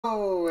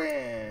Oh,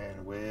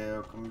 and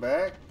welcome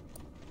back.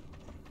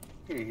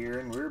 We're here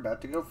and we're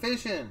about to go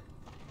fishing.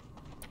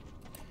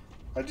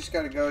 I just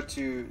got to go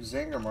to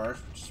Zanger Marsh,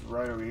 which is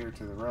right over here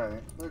to the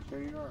right. Look,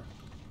 there you are.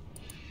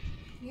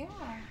 Yeah.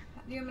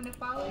 Do you want me to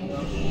follow you?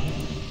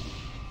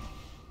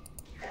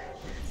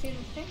 See,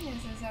 the thing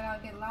is that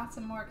I'll get lots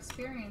of more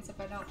experience if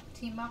I don't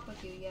team up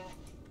with you yet.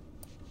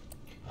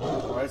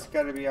 Why it's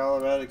got to be all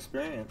about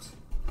experience?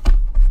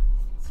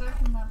 So I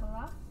can level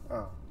up?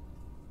 Oh.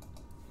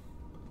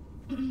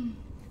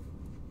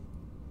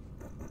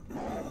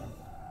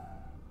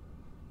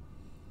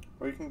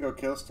 Or you can go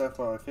kill stuff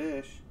while I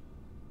fish.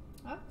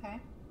 Okay.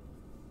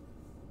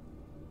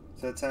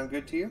 Does that sound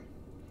good to you?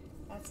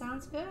 That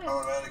sounds good.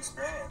 All about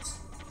experience.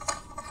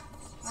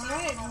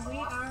 Alright, well we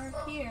are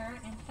here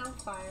in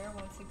Hellfire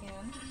once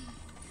again.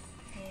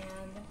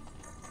 And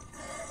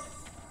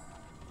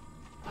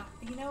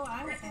you know,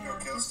 I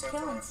am just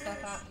killing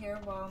stuff out here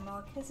while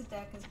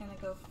Melchizedek is going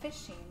to go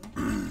fishing.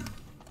 And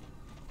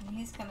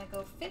he's going to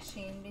go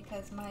fishing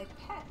because my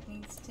pet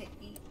needs to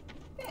eat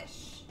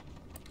fish.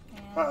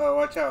 And Uh-oh,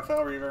 watch out,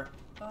 Fell Reaver.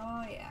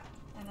 oh yeah,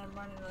 and I'm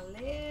running a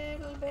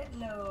little bit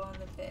low on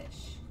the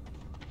fish.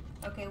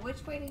 Okay,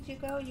 which way did you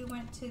go? You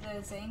went to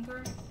the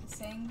Zanger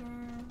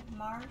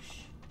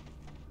Marsh?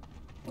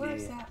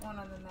 Where's that one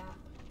on the map?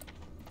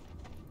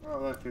 Oh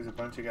look, there's a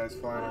bunch of guys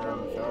flying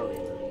around the Fell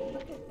Reaver.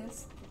 Look at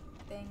this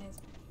thing is...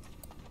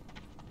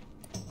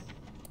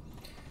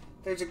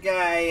 There's a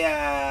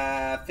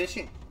guy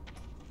fishing.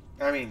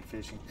 I mean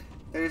fishing.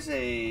 There's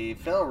a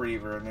Fell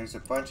Reaver and there's a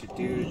bunch of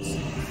dudes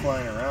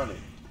flying around it.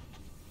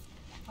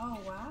 Oh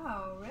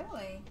wow,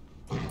 really?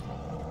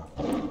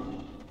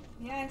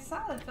 Yeah, I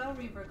saw the Fell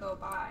Reaver go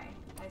by.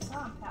 I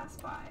saw him pass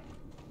by.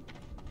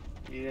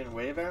 You didn't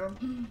wave at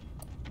him?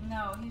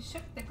 No, he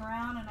shook the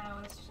ground and I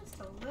was just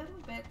a little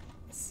bit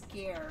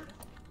scared.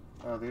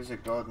 Oh, there's a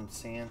golden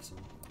Sanson.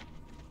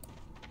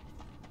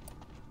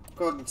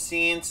 Golden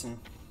Sanson.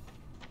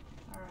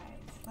 Alright,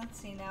 let's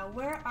see now.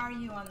 Where are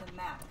you on the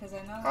map? Because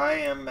I know that I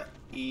am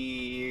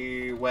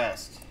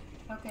west.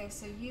 okay,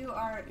 so you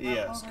are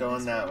Yes, over going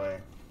this that way.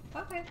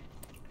 Okay.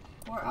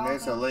 We're And all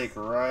there's a those... lake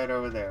right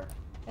over there.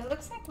 It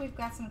looks like we've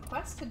got some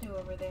quests to do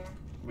over there.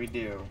 We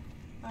do.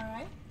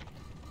 Alright.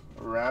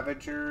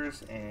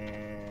 Ravagers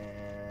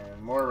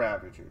and more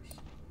Ravagers.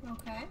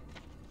 Okay.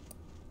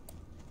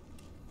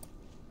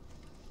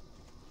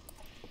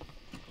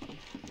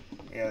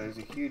 Yeah, there's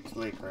a huge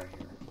lake right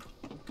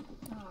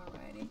here.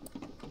 Alrighty.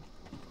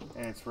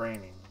 And it's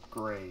raining.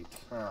 Great.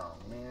 Oh,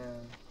 man.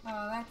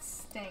 Oh, that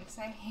stinks.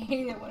 I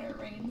hate it when it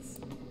rains.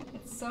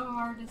 It's so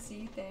hard to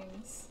see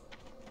things.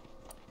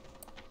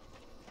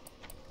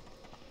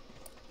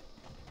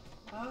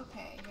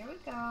 Okay, here we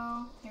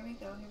go. Here we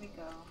go, here we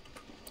go.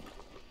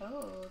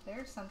 Oh,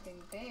 there's something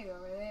big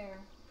over there.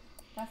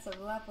 That's a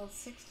level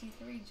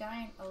 63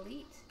 giant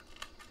elite.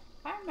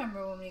 I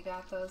remember when we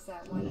got those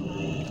that one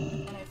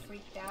time and I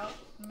freaked out.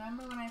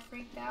 Remember when I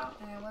freaked out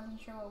and I wasn't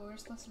sure what we were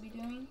supposed to be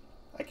doing?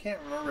 I can't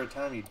remember a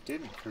time you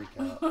didn't freak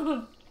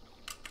out.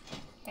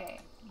 Hey,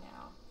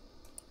 now.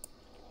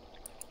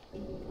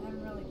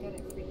 I'm really good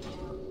at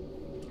freaking out.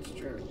 It's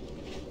true.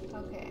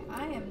 Okay,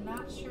 I am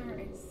not sure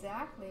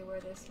exactly where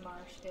this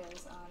marsh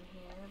is on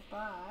here,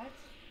 but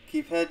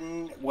Keep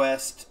heading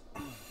west. I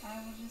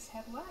will just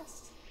head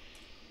west.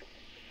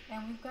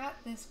 And we've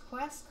got this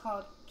quest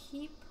called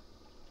Keep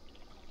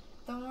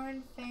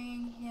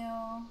Thornfang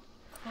Hill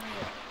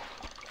Clear.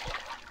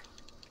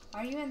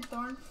 Are you in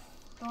Thornfang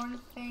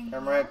Hill?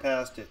 I'm right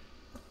past it.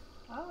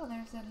 Oh,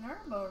 there's a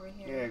nerb over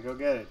here. Yeah, go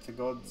get it. It's a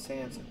golden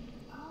Sanson.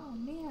 Oh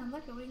man,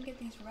 look, we can get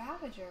these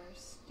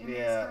Ravagers. Do we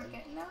Yeah. start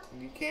getting them?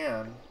 You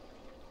can.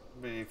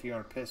 But if you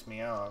want to piss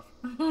me off.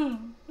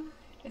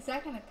 Is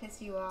that going to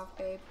piss you off,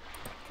 babe?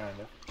 Kind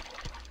of.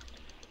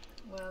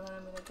 Well, then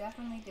I'm going to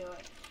definitely do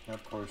it.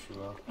 Of course you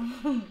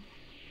will.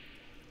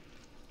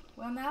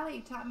 Well, now that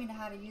you taught me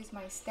how to use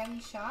my steady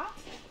shot,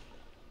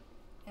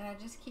 and I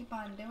just keep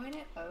on doing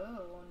it,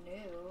 oh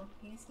no,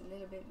 he's a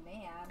little bit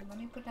mad. Let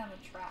me put down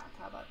a trap.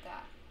 How about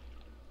that?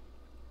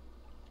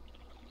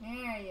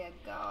 There you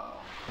go.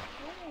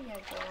 There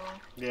you go.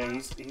 Yeah,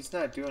 he's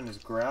not doing his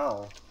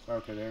growl.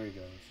 Okay, there he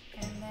goes.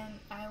 And then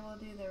I will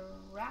do the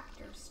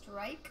raptor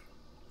strike.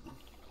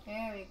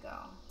 There we go.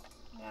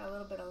 I got a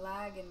little bit of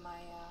lag in my,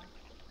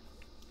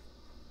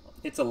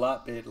 It's a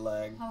lot bit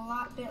lag. a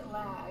lot bit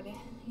lag.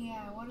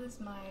 Yeah, what is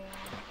my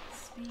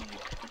speed?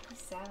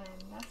 57.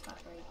 That's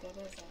not very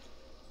good, is it?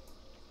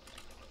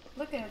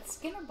 Look at it,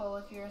 skinnable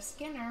if you're a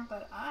skinner,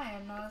 but I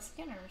am not a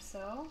skinner,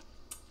 so...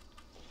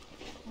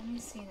 Let me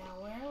see now,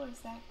 where was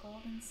that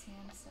golden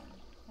Samson?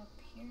 Up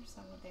here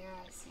somewhere. There,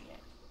 I see it.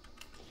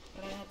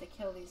 But I have to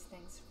kill these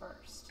things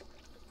first.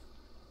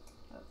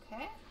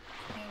 Okay,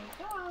 here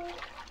we go.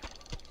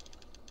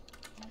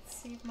 Let's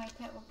see if my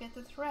pet will get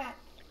the threat.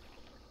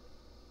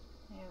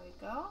 There we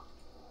go.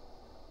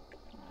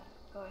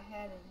 Go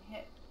ahead and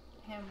hit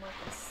him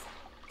with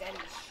a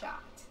steady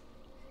shot.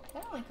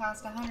 That only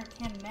cost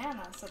 110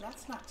 mana, so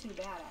that's not too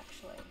bad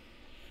actually.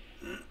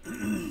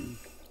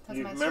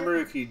 You remember,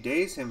 if you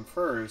daze him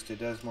first, it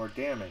does more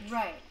damage.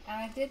 Right, and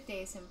I did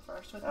daze him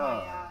first with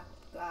my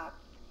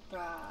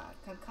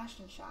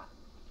concussion shot.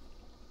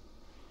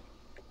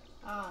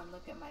 Oh, and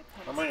look at my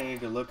pet. I might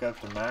need to look up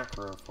the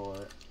macro for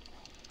it.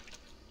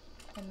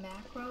 The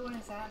macro? What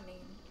does that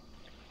mean?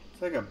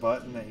 It's like a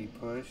button that you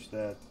push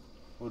that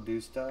will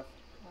do stuff.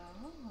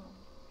 Oh.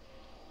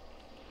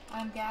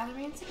 I'm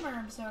gathering some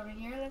herbs over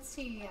here. Let's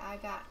see. I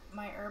got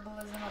my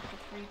herbalism up to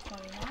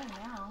 329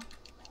 now.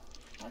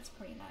 That's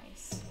pretty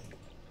nice.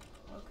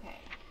 Okay.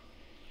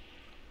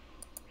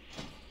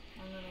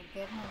 I'm going to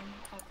give him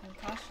a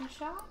concussion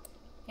shot.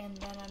 And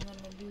then I'm going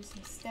to do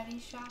some steady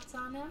shots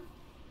on him.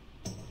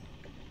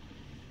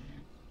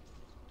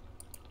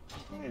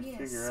 And he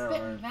is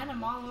spitting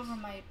venom all over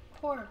my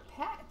poor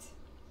pet.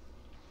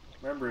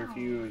 Remember, if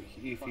you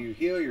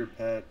heal your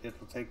pet,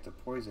 it'll take the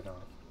poison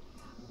off.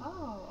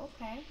 Oh,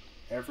 okay.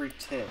 Every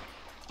tick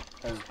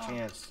has a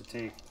chance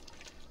to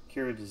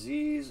cure a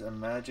disease, a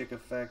magic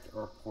effect,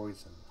 or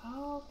poison.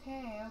 Oh,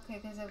 okay, okay.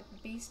 There's a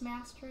beast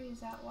mastery, is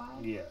that why?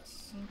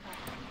 Yes.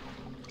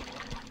 Okay.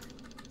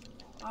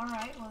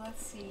 Alright, well,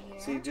 let's see here.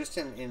 See, just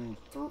in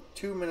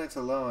 2 minutes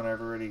alone,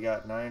 I've already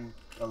got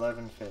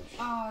 11 fish.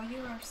 Oh,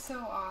 you are so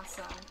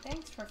awesome.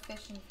 Thanks for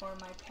fishing for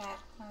my pet,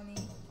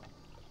 honey.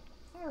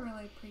 I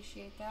really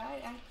appreciate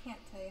that. I can't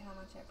tell you how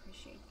much I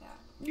appreciate that.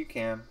 You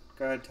can.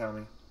 Go ahead, tell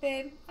me.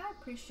 Babe, I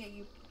appreciate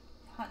you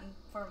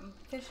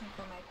fishing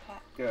for my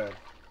pet. Good.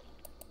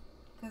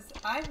 Because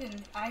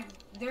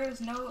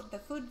the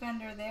food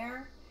vendor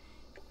there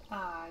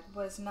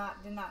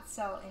did not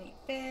sell any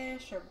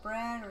fish or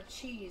bread or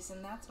cheese,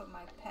 and that's what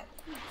my pet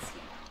eats,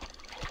 you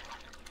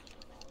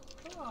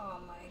know. Oh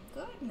my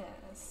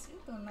goodness, you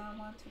do not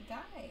want to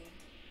die.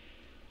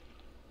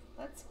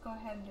 Let's go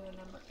ahead and do a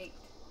number 8.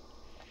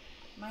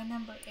 My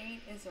number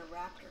 8 is a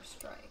raptor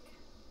strike.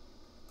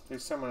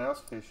 There's someone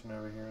else fishing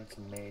over here. It's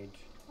a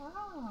mage.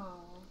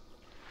 Oh.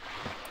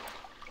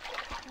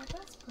 Well,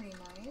 that's pretty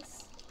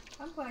nice.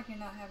 I'm glad you're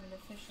not having to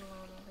fish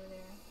alone over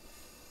there.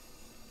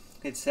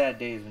 It's sad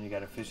days when you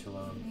gotta fish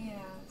alone.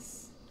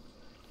 Yes.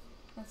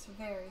 That's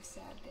very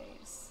sad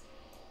days.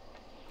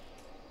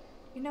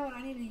 You know what?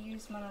 I need to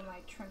use one of my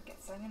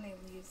trinkets. I'm going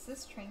to use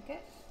this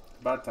trinket.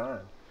 About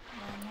time.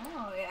 I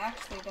know. It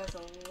actually does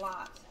a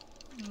lot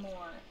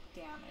more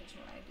damage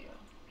when I do.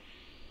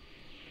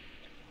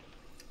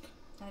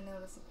 I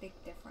notice a big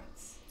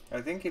difference.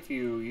 I think if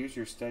you use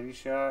your steady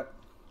shot,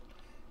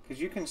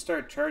 because you can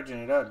start charging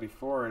it up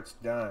before it's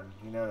done.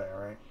 You know that,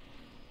 right?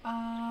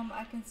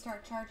 I can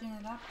start charging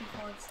it up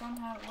before it's done.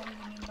 What do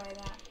you mean by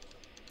that?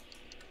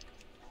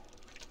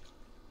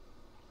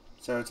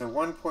 So it's a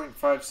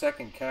 1.5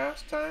 second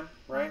cast time,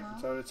 right?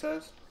 That's what it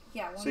says?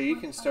 Yeah. So you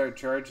can start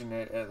charging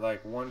it at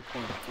like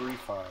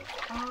 1.35.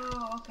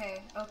 Oh,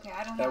 okay. Okay.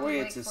 I don't that have way to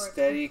wait it's a for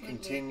steady, it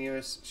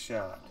continuous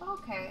shot.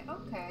 Okay,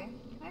 okay.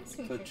 I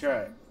see what So you're try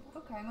saying. it.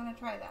 Okay, I'm going to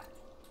try that.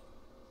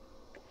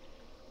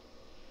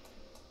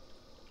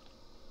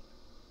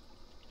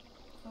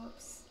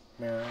 Oops.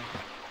 Now,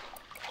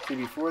 see,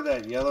 before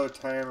that yellow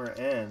timer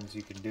ends,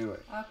 you can do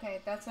it.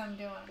 Okay, that's what I'm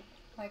doing.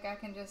 Like,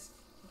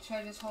 should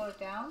I just hold it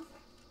down?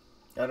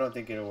 I don't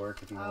think it'll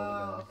work if you hold it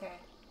down. Oh, okay.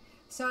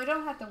 So I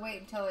don't have to wait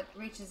until it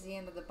reaches the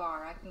end of the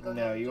bar. I can go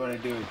ahead No, and you want to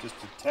do it just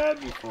a tad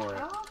before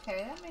it. Oh,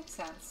 okay. That makes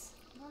sense.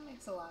 That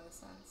makes a lot of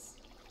sense.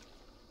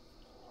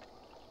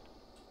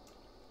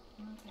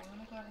 Okay, I'm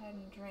going to go ahead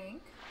and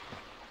drink.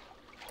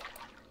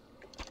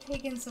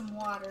 Take in some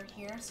water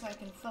here so I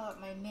can fill up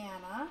my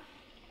mana.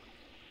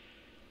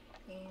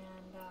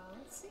 And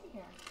let's see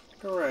here.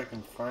 Go where I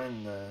can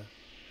find the...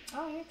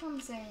 Oh, here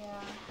comes a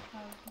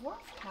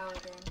dwarf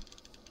paladin.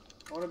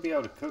 I want to be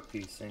able to cook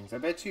these things. I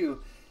bet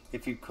you,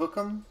 if you cook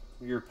them,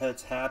 your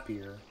pet's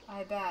happier.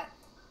 I bet.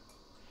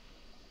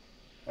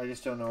 I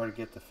just don't know where to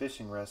get the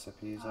fishing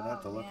recipes. I'd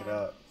have to look it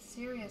up.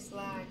 Serious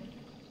lag.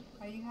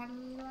 Are you having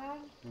any lag?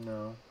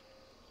 No.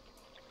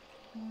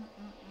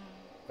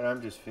 But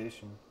I'm just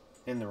fishing.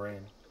 In the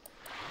rain.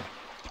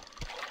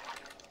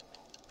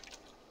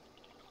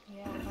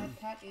 Yeah, my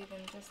pet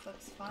even just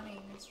looks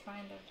funny. He's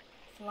trying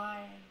to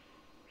fly.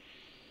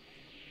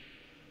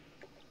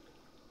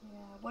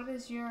 Yeah, what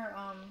is your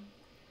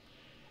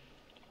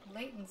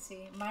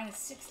latency? Mine is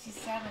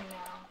 67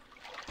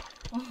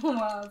 now.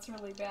 Wow, it's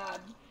really bad.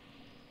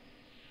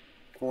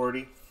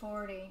 40.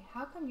 40.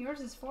 How come yours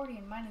is 40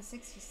 and mine is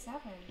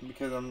 67?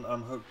 Because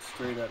I'm hooked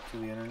straight up to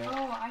the internet.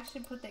 Oh, I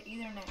should put the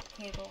Ethernet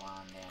cable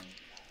on then.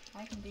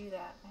 I can do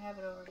that. I have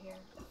it over here.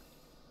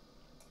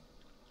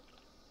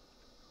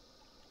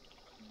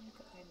 Let me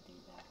go ahead and do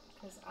that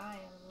because I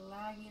am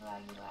laggy.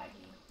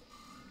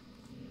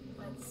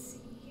 Let's see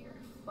here,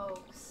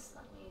 folks.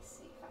 Let me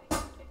see if I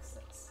can fix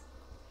this.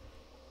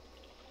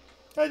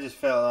 I just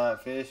fell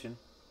out fishing.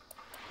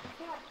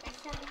 Yeah,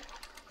 fishing.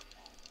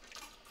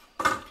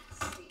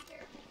 Let's see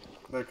here.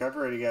 Look, I've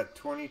already got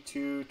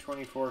 22,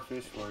 24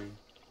 fish for you.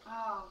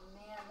 Oh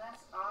man,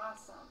 that's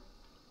awesome.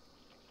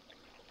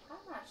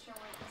 I'm not sure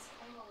where this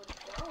cable would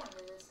go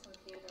into this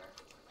computer.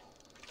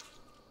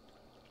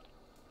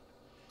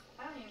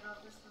 I don't even know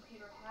if this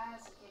computer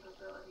has the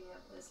capability of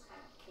this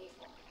kind of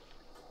cable.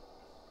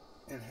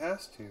 It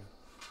has to.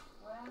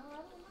 Well, I don't know.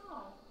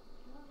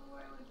 I don't know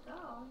where it would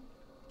go.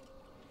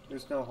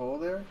 There's no hole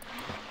there?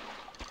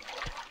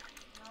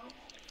 Nope.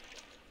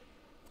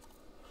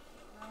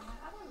 No, my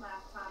other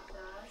laptop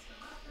does, but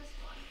not this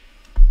one.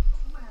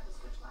 I might have to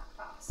switch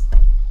laptops.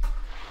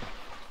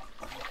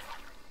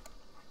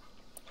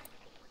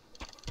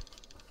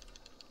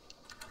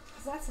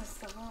 Because that's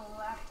just a little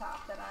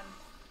laptop that I'm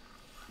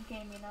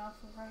gaming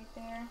off of right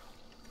there.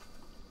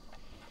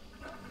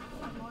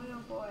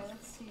 Oh boy,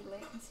 let's see,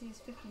 latency is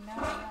 59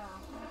 now.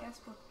 I guess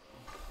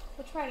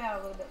we'll try it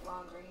out a little bit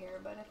longer here,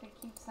 but if it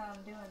keeps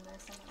on doing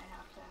this, I'm going to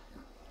have to...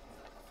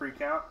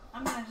 Freak out?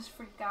 I'm going to just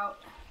freak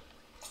out.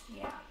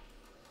 Yeah.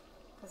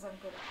 Because I'm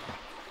good at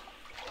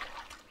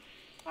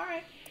that.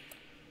 Alright.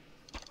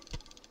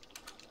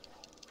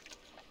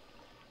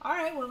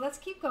 Alright, well let's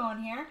keep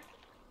going here.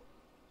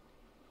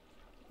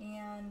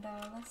 And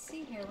let's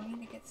see here, we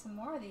need to get some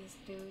more of these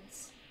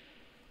dudes.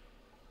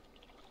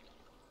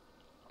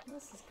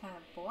 This is kind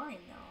of boring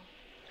though.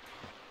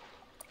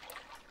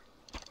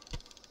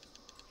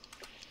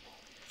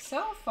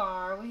 So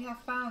far, we have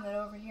found that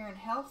over here in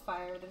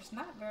Hellfire, there's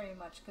not very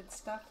much good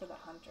stuff for the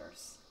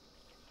hunters.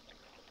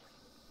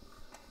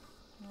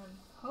 I'm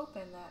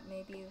hoping that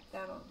maybe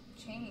that'll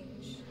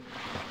change.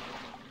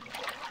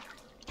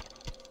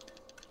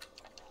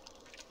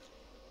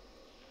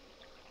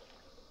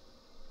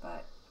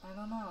 But, I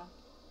don't know.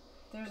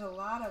 There's a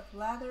lot of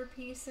leather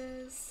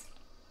pieces,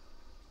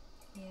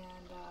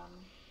 and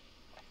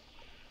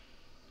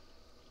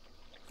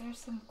there's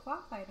some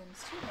cloth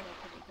items too that are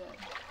pretty good.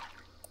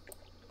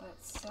 But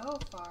so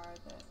far,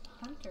 the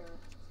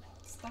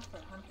stuff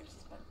for hunters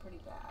has been pretty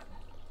bad.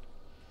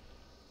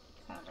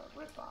 Kind of a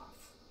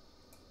rip-off.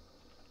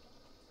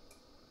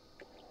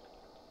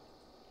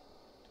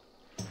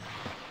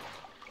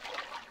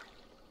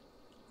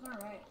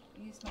 Alright,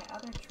 use my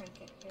other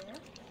trinket here.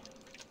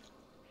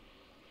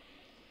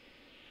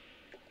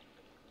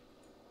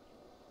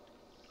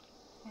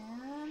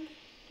 And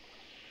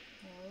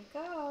there we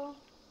go.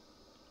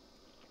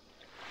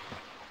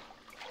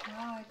 Well,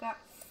 I got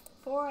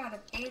 4 out of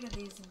 8 of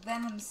these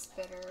venom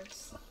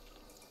spitters.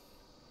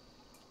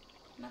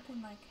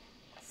 Nothing like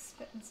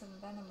spitting some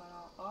venom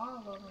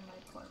all over my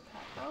poor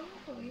pet. Oh,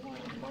 look, we have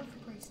a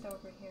 4th priest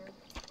over here.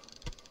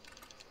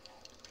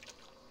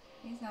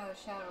 He's not a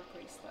shadow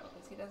priest though,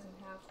 because he doesn't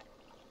have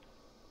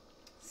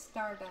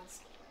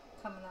stardust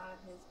coming out of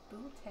his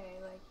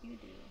bootay like you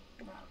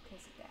do. No,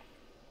 Kizadek.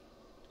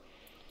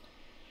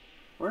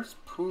 Where's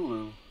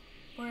Pulu?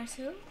 Where's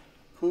who?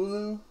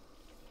 Pulu?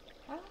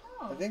 I don't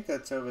know. I think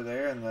that's over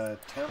there in the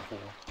temple.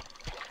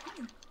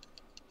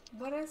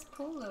 What is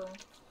Pulu?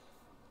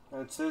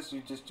 It says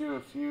you just do a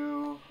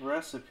few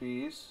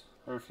recipes,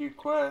 or a few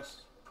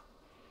quests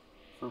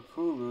for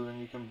Pulu,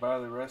 and you can buy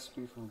the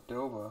recipe from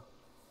Doba.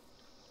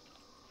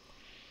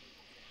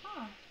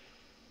 Huh.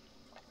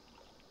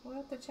 We'll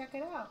have to check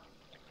it out.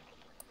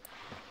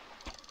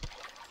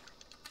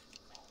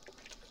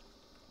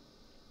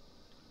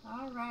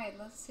 Alright,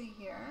 let's see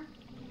here.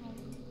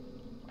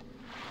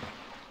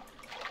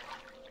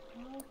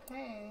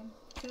 Okay.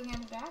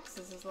 2-handed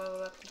axes is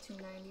leveled up to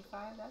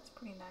 295. That's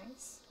pretty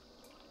nice.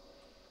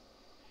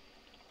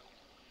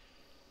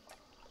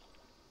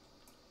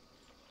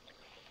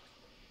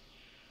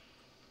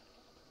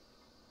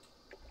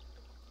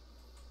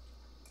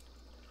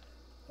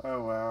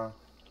 Oh wow.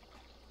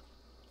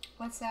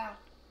 What's that?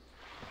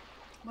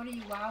 What are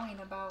you wowing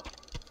about?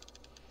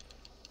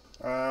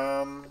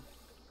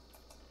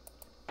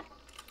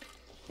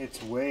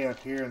 It's way up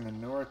here in the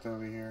north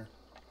over here.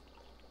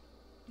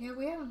 Yeah,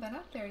 we haven't been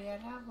up there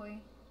yet, have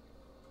we?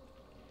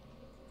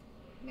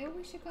 Maybe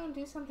we should go and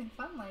do something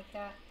fun like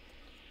that.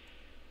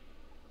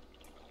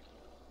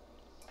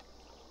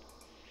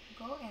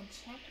 Go and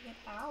check it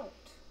out.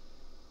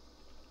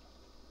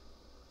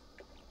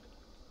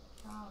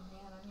 Oh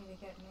man, I need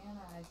to get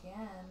mana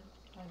again.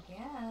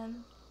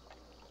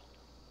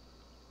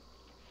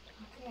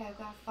 Okay, I've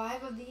got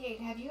 5 of the 8.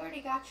 Have you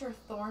already got your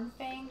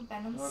Thornfang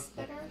Venom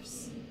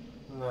Spitters?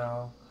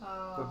 No.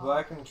 Oh. The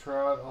Blackened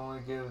Trout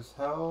only gives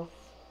health.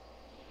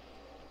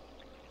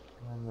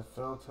 And the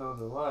Feltow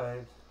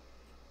Delight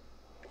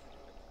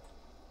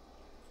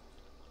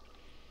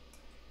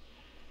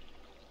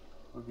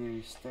will give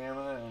you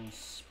stamina and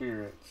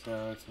spirit,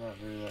 so it's not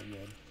really that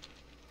good.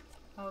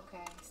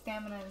 Okay,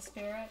 stamina and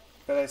spirit.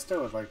 But I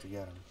still would like to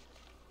get them.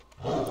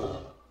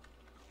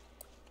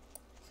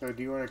 So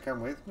do you want to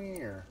come with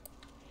me, or?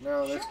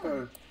 No, let's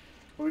go.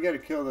 Well, we got to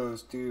kill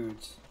those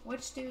dudes.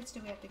 Which dudes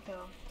do we have to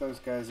kill? Those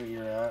guys that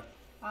you're at.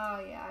 Oh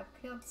yeah,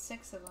 I've killed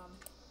 6 of them.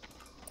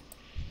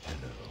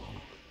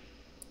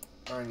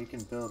 Oh, and you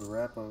can build a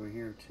rep over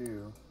here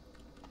too.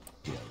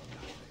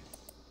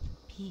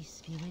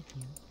 Peace be with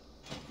you.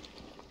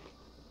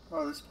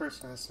 Oh, this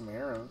person has some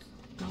arrows.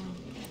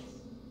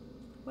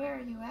 Where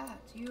are you at?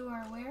 You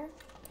are where?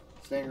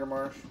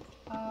 Zangarmarsh.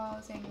 Oh,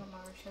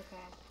 Zangarmarsh,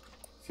 okay.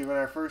 See, when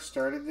I first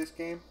started this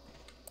game,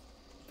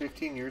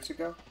 15 years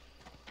ago,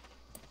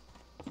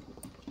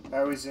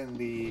 I was in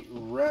the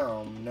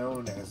realm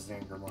known as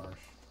Zangarmarsh.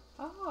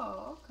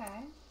 Oh,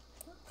 okay.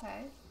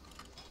 Okay.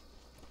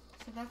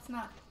 So that's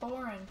not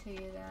foreign to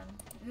you then.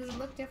 Does it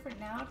look different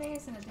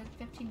nowadays than it did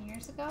 15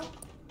 years ago?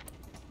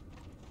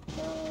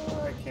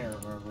 I can't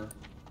remember.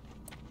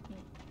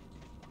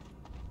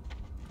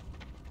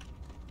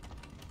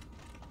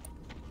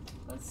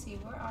 Let's see,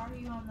 where are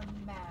you on the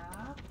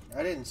map?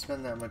 I didn't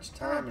spend that much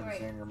time in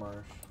great.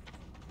 Zangarmarsh.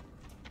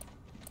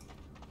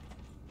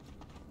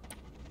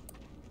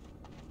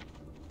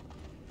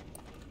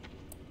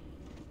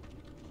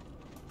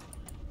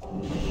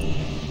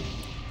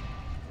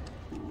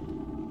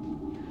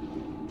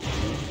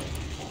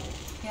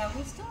 Yeah,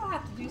 we still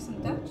have to do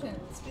some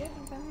dungeons. We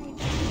haven't done any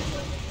dungeons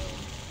over here.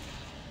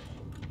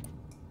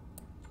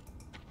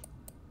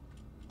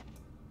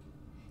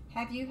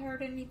 Have you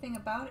heard anything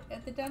about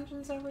the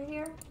dungeons over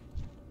here?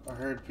 I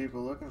heard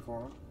people looking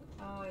for them.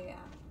 Oh, yeah.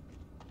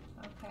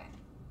 Okay.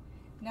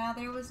 Now,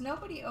 there was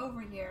nobody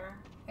over here,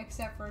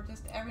 except for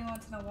just every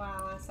once in a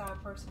while I saw a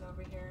person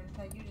over here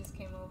until you just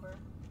came over.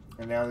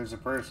 And now there's a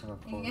person,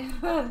 of course.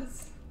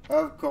 Yes.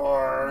 Of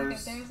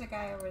course. Okay, there's a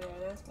guy over there.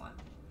 There's one.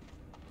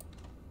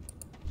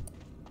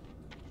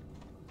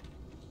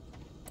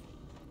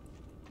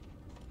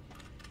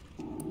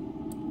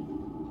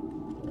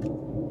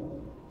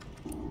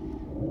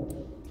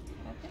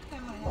 I think I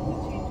might have to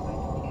change my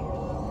computer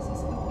though, because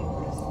this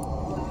computer is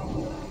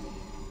laggy.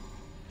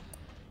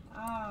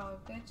 Oh,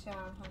 good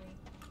job, honey.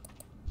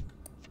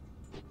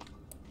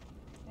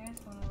 There's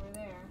one over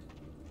there.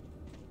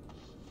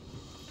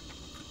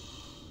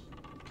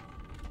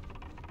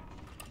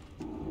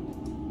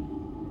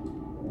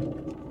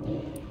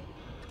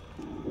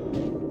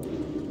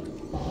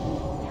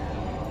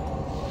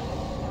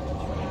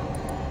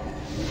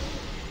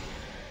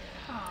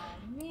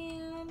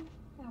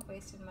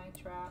 Wasted my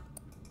trap.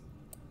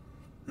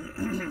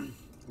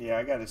 Yeah,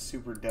 I got a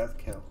super death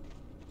kill.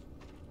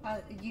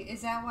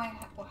 Is that why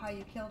how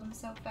you killed him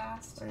so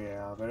fast?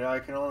 Yeah, but I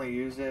can only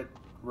use it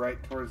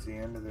right towards the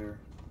end of their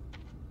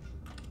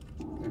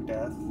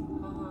death.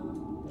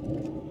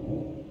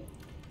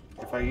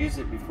 If I use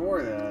it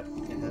before that,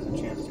 it has a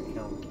chance to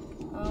kill me.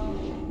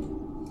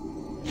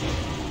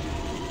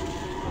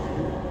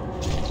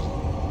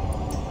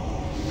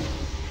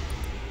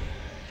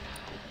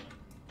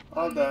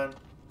 All done.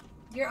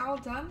 You're all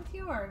done with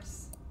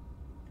yours?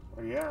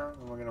 Well, yeah.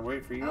 Am I going to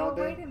wait for you all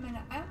day? Oh, wait a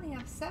minute. I only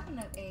have 7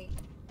 of 8.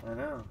 I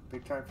know.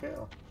 Big time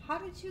fail. How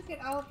did you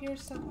get all of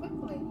yours so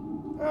quickly?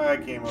 I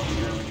came over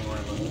here when you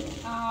weren't looking.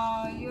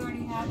 Oh, you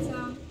already had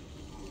some?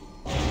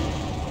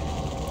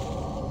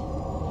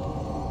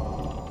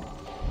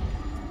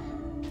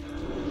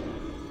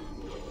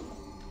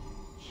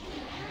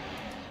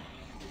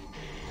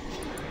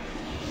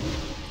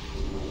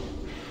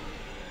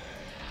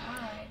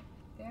 Alright.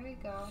 There we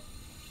go.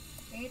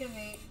 8 of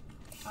 8.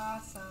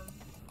 Awesome.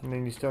 And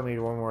then you still need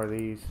one more of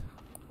these.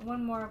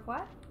 One more of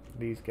what?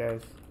 These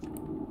guys.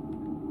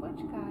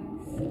 Which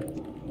guys?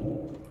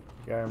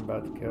 The guy I'm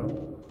about to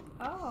kill.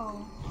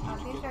 Oh.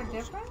 These are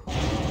different?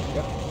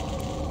 Yep.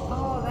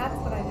 Oh, that's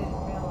what I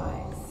didn't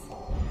realize.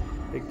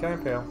 Big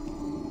time fail.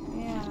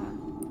 Yeah.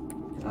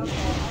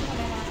 Okay, I'm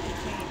gonna have to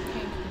change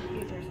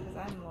computers because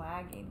I'm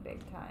lagging big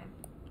time.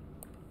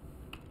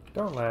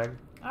 Don't lag.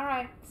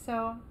 Alright,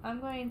 so I'm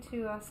going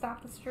to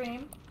stop the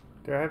stream.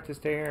 Do I have to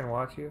stay here and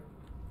watch you?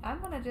 I'm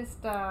gonna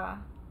just, I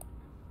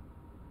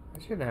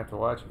shouldn't have to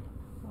watch you.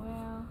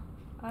 well,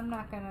 I'm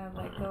not gonna,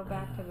 like, go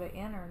back to the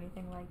inn or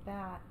anything like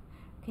that.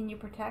 Can you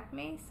protect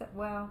me? So,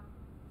 well...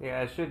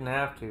 Yeah, I shouldn't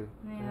have to.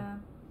 Yeah,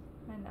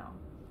 I know.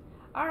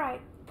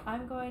 Alright,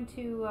 I'm going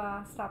to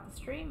stop the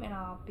stream and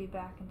I'll be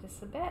back in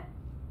just a bit.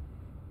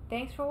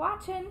 Thanks for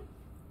watching!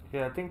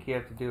 Yeah, I think you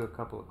have to do a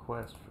couple of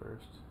quests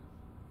first.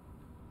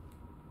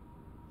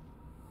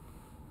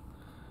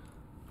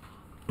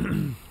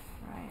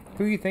 Right.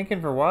 Who are you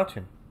thinking for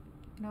watching?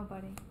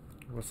 Nobody.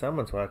 Well,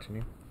 someone's watching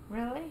you.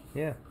 Really?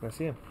 Yeah, I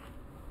see him.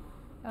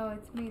 Oh,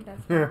 it's me,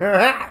 that's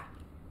Yeah,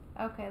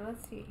 okay,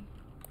 let's see.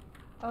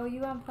 Oh,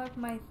 you unplugged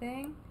my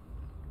thing?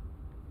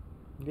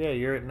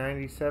 you're at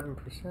 97%.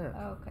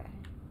 Okay.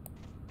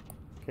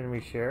 Can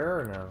we share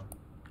or no?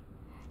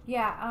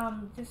 Yeah,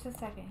 just a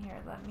second here.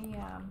 Let me,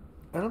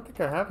 I don't think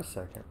I have a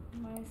second.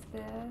 what is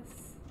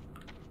this?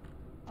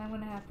 I'm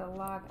gonna have to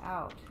log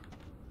out.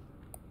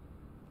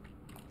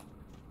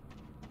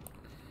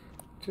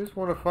 Just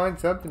want to find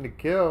something to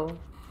kill.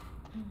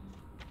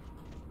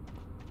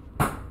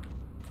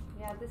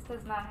 Yeah, this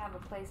does not have a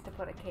place to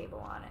put a cable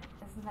on it.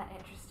 Isn't that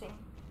interesting?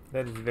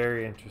 That is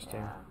very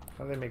interesting. Yeah.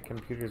 How they make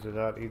computers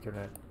without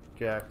Ethernet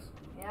jacks?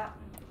 Yeah.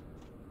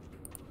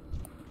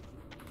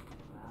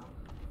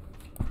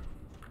 Well.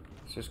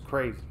 It's just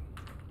crazy.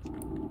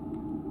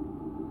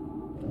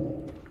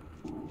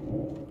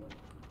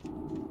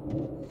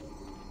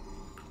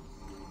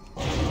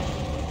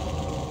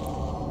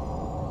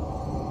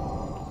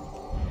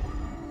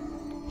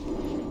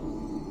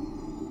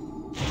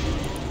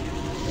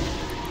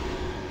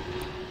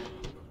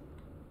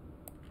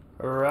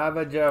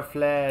 Ravager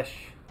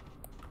flesh.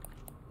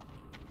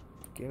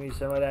 Give me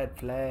some of that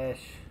flesh.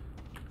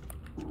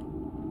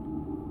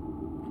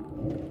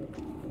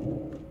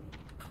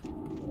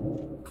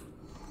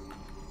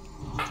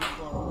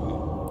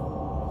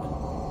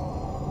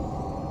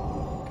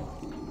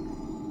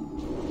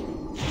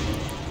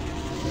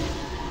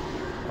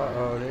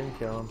 Uh-oh, didn't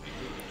kill him.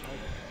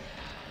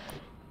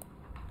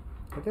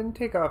 It didn't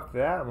take off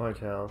that much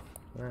health.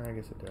 Well, I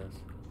guess it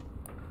does.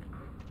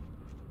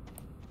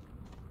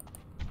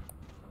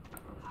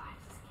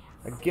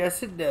 I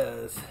guess it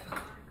does.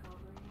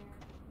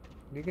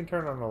 You can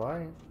turn on the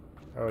light.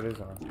 Oh, it is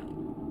on.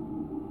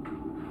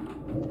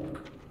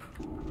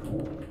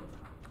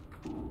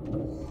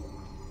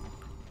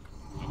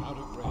 I'm out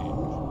of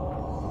range.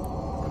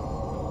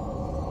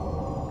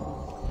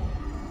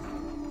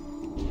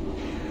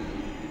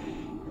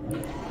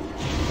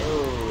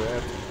 Oh,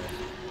 that's nice.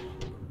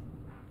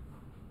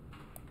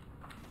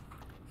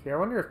 See, I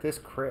wonder if this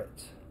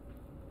crits.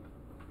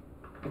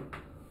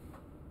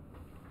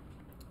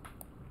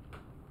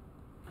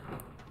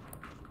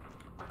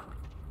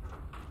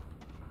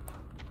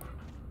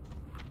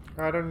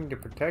 I don't need to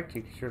protect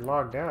you because you're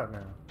logged out now.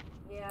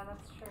 Yeah,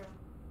 that's true.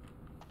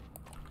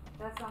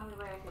 That's the only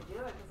way I could do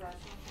it because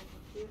that's in the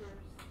computers.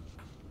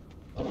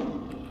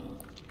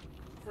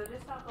 So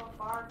just don't go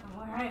far from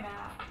where I'm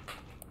at.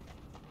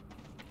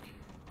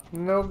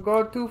 No,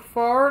 go too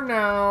far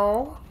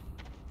now.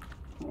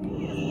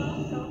 Please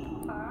don't go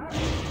too far.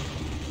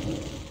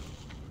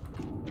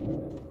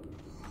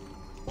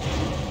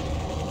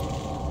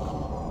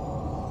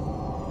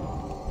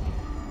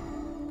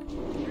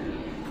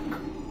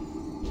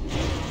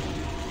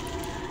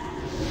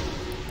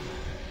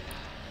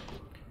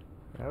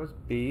 That was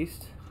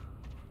beast.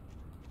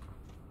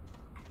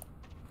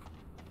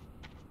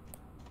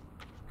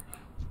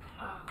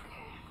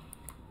 Okay.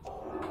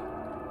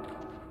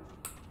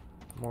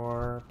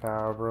 More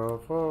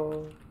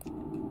powerful. I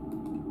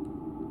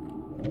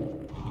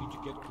need to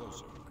get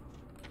closer.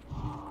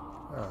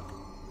 Oh.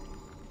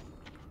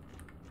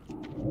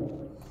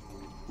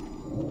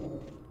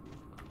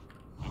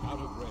 I'm out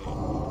of range.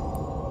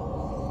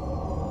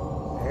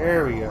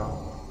 There we go.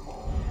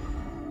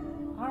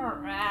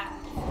 Alright.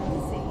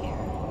 Let's see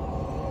here.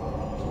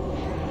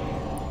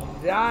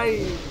 Die!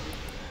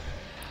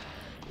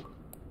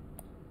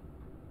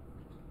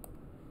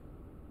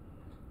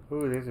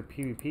 Ooh, there's a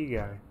PvP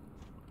guy.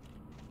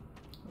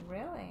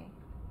 Really?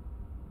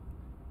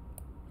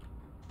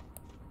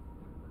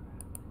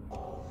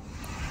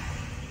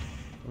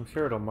 I'm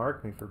sure it'll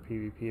mark me for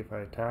PvP if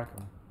I attack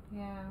him.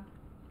 Yeah.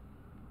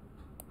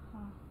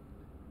 Huh.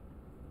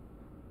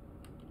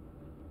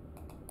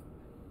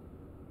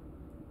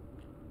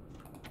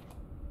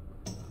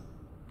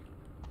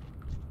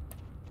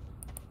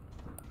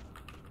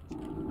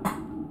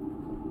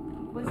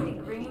 Was he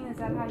green? Is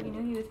that how you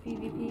knew he was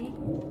PvP?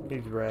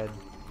 He's red.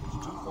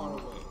 It's too far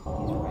away.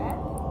 He's red?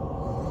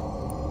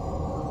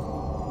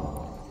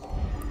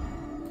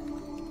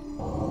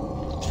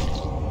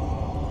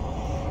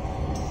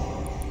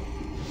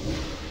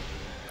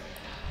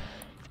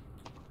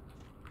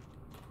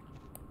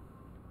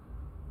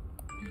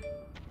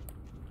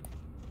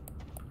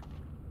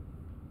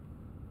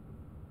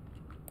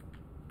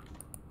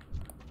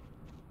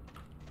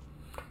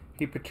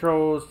 He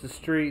patrols the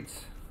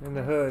streets in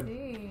the hood.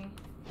 See.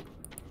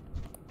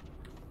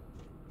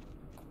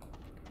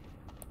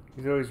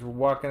 He's always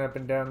walking up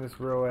and down this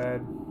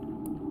road.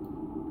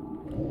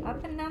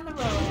 Up and down the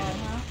road,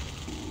 huh?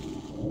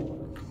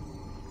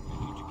 I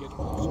need to get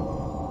closer.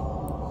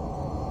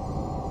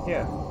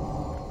 Yeah.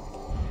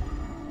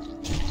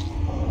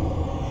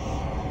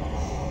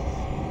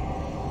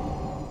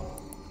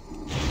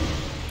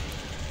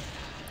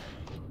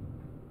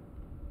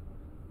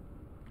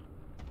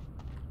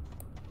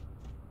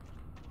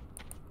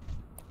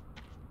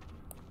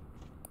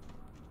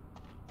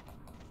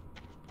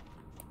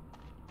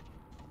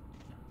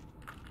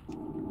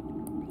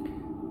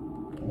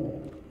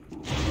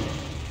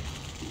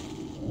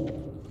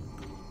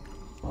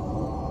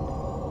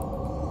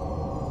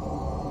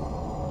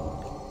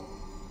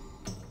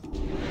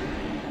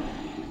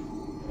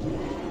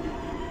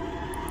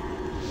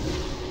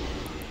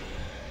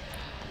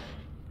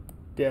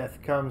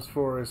 Death comes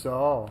for us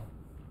all.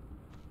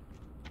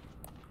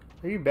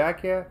 Are you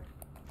back yet?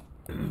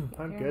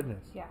 My Here-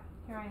 goodness. Yeah,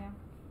 here I am.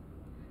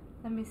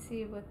 Let me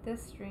see with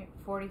this stream.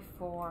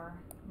 44.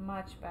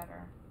 Much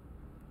better.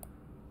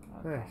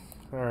 Okay. Nice.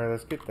 Alright,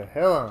 let's get the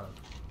hell on.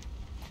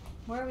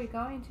 Where are we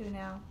going to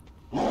now?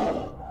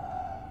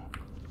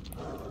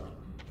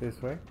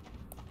 This way.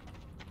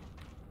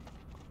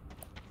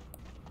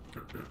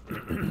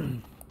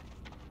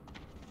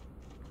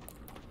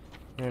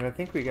 And I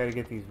think we gotta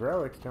get these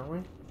relics, don't we?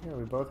 Yeah,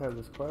 we both have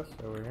this quest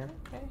over here.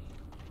 Okay.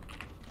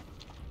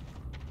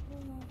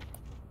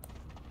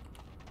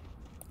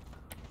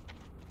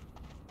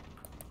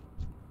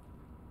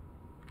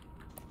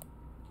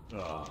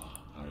 Ah,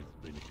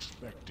 I've been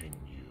expecting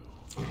you.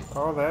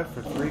 All that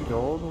for 3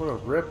 gold? What a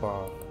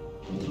ripoff.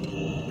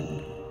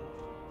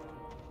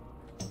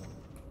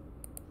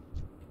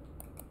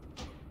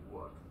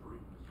 What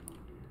brings you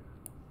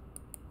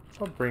here?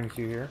 What brings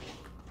you here?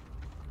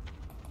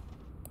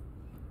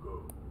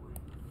 Go.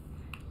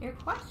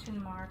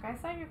 question mark. I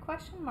saw your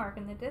question mark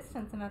in the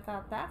distance, and I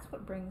thought that's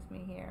what brings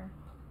me here.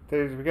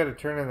 We got to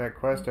turn in that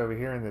quest over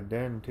here in the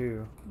den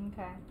too.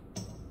 Okay.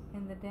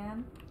 In the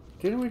den?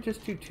 Didn't we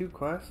just do 2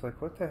 quests? Like,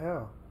 what the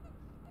hell?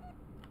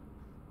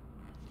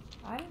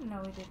 I didn't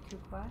know we did 2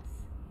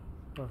 quests.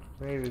 Oh,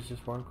 maybe it was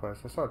just 1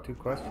 quest. I saw 2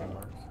 question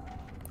marks.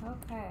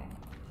 Okay.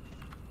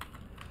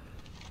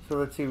 So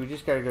let's see, we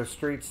just gotta go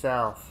straight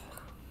south.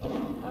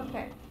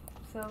 Okay.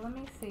 So let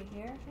me see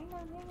here. Hang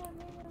on.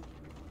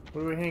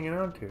 What are we hanging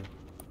on to?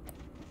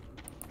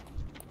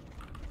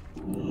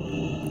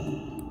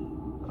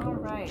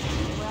 Alright.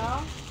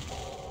 Well,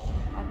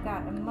 I've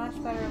got a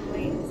much better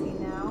latency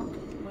now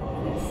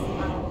with this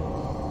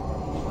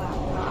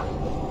laptop.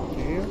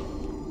 Do you?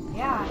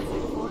 Yeah, it's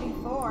like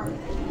 44.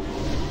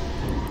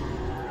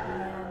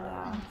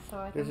 And so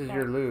I think This is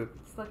your loot.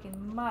 it's looking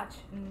much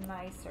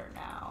nicer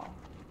now.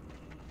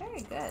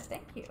 Very good,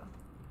 thank you.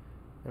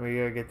 And we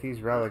gotta get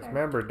these relics. Okay.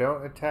 Remember,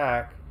 don't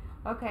attack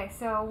Okay,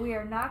 so we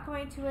are not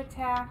going to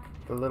attack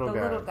the little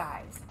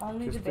guys.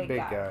 Only Just the the big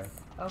big guys.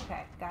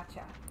 Okay,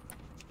 gotcha.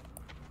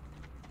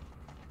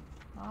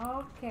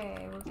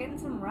 Okay, we're getting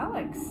some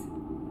relics.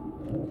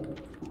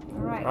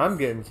 Alright. I'm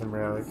getting some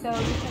relics. So you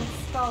can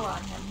skull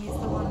on him. He's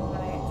the one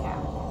that I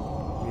attacked.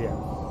 Yeah.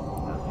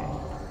 Okay.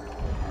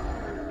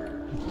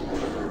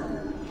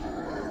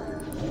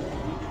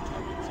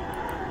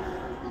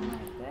 Oh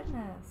my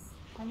goodness.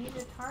 I need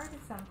to target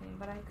something,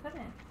 but I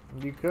couldn't.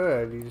 You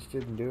could, you just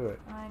didn't do it.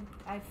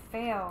 I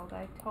failed.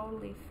 I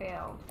totally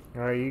failed.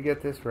 Alright, you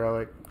get this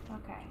relic.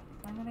 Okay.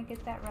 I'm gonna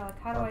get that relic.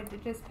 How do I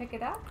just pick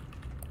it up?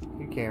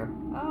 You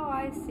can. Oh,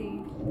 I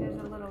see. There's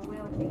a little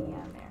wheel thingy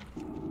on there.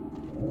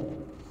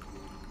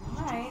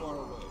 Alright. Far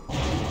away.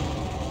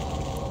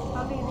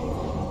 How many of these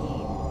do we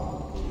need?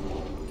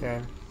 10.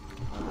 Okay.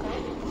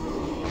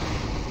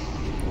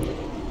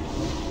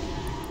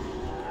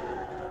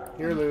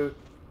 Here, loot.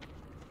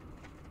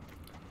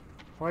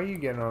 Why are you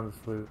getting all this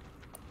loot?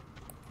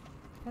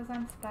 Because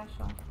I'm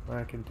special.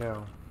 I can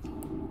tell.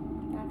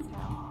 That's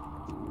how.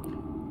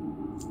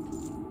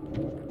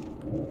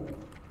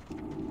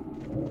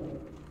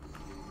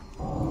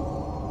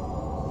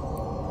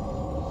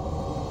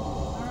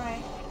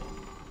 Alright.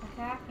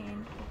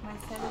 Attacking with my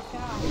set of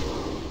shots.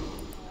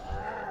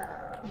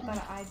 But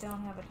I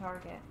don't have a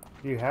target.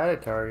 You had a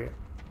target.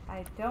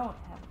 I don't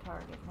have a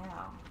target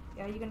now.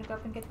 Are you going to go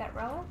up and get that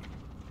relic?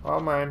 All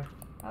mine.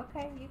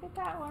 Okay, you get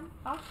that one.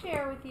 I'll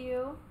share with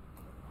you.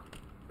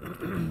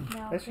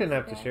 No, I shouldn't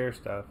have to okay. share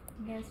stuff.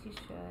 Yes, you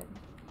should.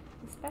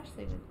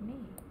 Especially with me.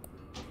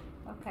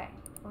 Okay,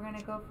 we're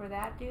gonna go for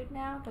that dude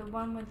now. The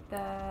one with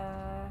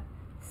the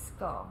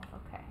skull.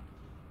 Okay.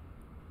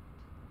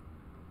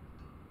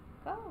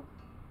 Go.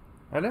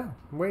 I know.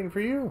 I'm waiting for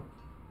you.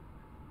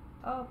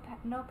 Oh,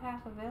 no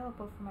path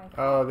available for my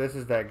Oh, this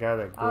is that guy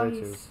that Oh,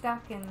 glitches. he's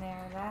stuck in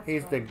there. That's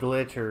He's the right.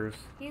 glitchers.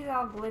 He's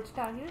all glitched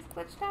out. He was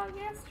glitched out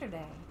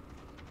yesterday.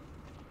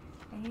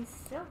 And he's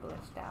still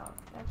glitched out.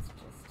 That's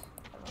just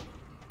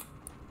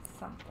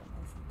something,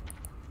 isn't it?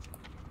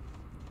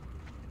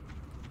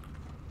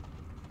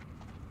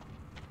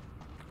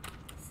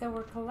 So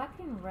we're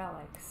collecting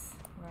relics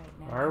right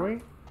now. Are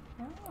we?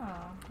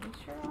 Oh, we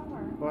sure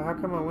are. Well, how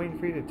come I'm waiting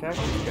for you to attack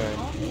this guy?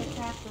 Only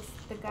attack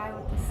the guy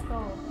with the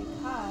skull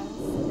because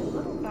the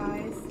little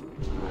guys,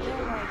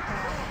 they're like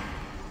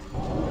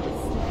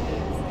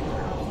slaves or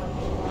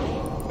something,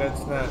 right?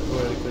 That's not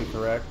politically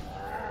correct.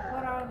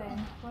 What are they?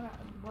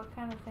 What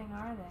kind of thing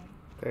are they?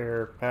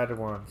 They're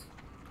Padawans.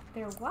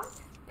 They're what?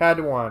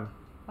 Padawan.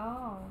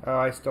 Oh. Oh,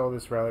 I stole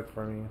this relic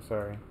from you.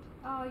 Sorry.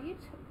 Oh, you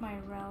took my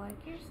relic.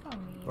 You're so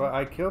mean. Well,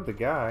 I killed the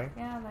guy.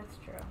 Yeah, that's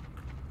true.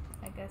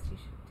 I guess you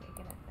should have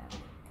taken it then.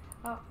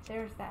 Oh,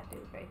 there's that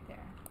dude right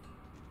there.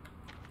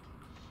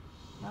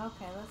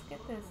 Okay, let's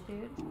get this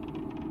dude.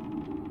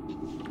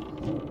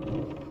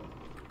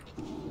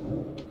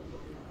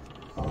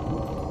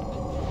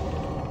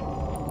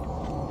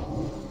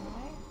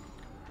 Alright.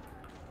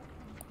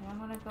 And I'm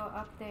gonna go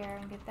up there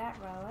and get that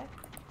relic.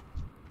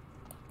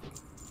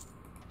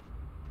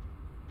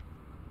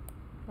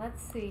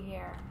 Let's see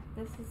here.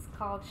 This is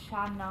called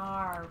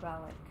Shanar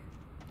relic.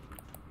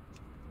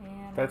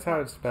 And That's I've how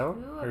got it's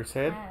spelled? 2 of Or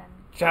said?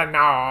 10.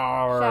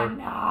 Shanar!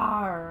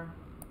 Shanar.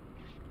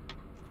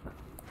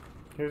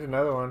 Here's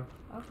another one.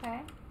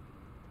 Okay.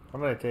 I'm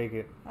gonna take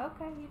it.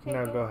 Okay, you take it.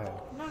 No, go ahead.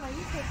 No,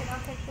 you take it. I'll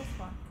take this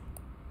one.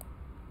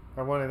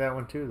 I wanted that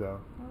one too, though.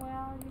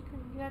 Well,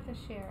 you have to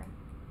share.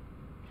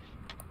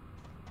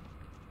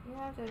 You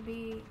have to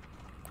be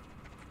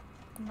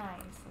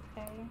nice,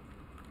 okay?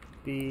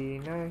 Be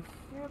nice.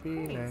 You're a Be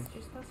priest. nice.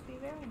 You're supposed to be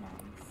very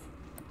nice.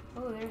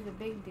 Oh, there's a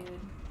big dude.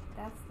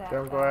 That's that.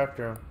 Don't go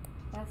after him.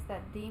 That's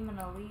that Demon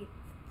Elite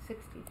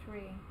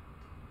 63.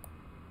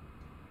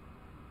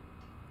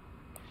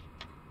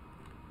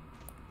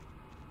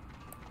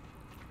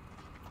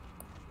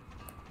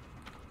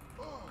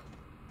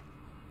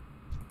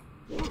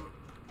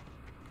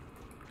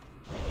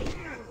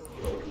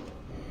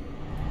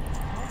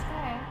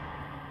 Okay.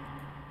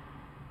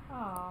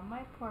 Oh,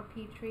 my poor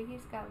Petrie.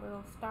 He's got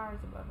little stars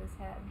above his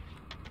head.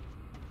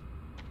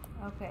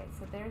 Okay,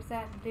 so there's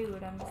that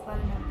dude. I'm just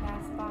letting him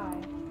pass by.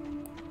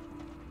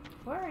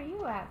 Where are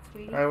you at,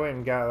 sweetie? I went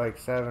and got like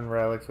 7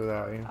 relics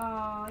without you.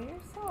 Oh, you're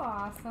so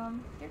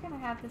awesome. You're gonna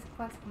have this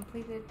quest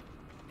completed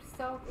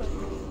so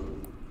quickly.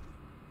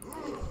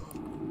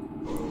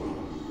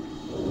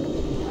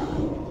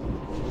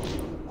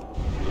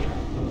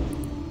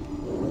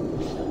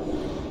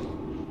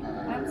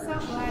 I'm so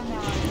glad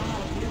now I know how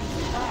to do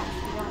this quest.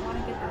 You don't want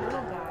to get the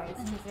little guys,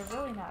 because they're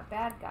really not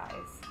bad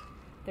guys.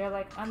 They're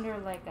like under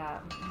like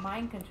a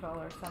mind control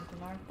or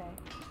something, aren't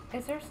they?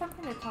 Is there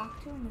something to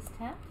talk to in this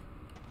tent?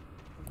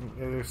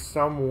 There's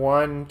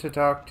someone to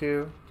talk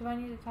to. Do I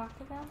need to talk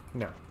to them?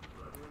 No.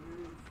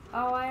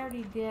 Oh, I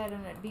already did,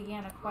 and it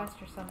began a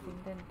quest or something,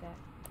 didn't it?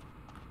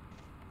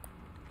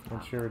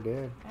 It sure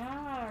did.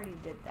 Oh, I already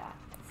did that.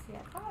 See,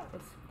 I thought it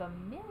was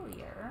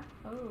familiar.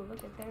 Oh,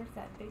 look at there's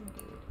that big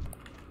dude.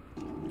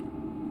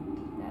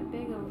 That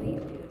big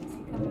elite dude. Is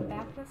he coming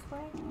back this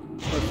way?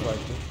 Looks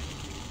like it.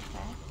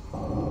 Okay.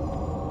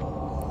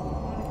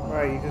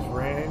 Wow, you just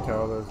ran into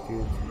all those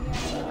dudes.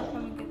 Yeah, I'm gonna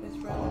come and get this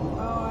relic.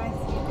 Oh, I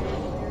see.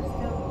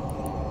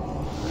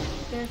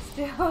 They're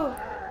still.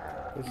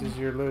 This is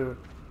your loot.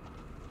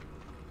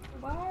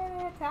 Why are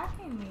they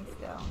attacking me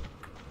still?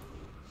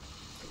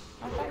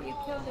 I thought you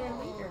killed their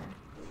leader.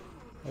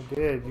 I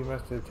did. You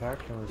must have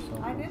attacked him or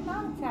something. I did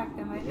not attack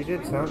them. I just You did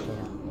ran into something.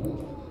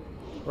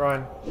 them.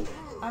 Run.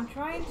 I'm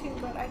trying to,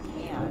 but I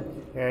can't.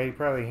 Yeah, he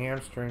probably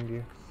hamstringed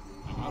you.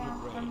 Yeah,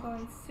 I'm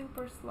going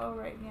super slow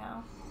right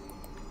now.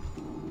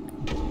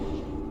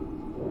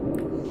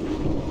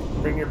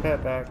 Bring your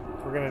pet back.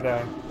 We're gonna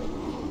die.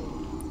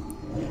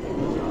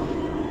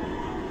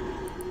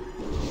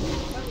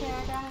 Okay,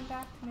 I got him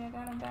back to me. I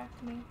got him back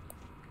to me.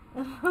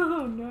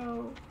 Oh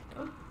no.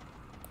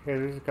 Here,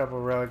 there's a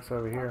couple relics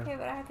over here. Okay,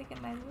 but I have to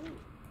get my loot.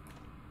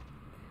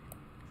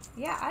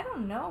 Yeah, I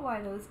don't know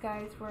why those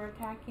guys were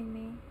attacking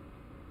me.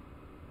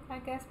 I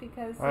guess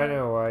because... I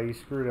know why. You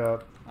screwed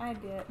up. I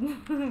did.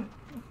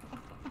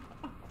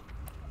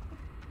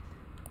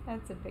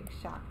 That's a big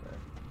shocker.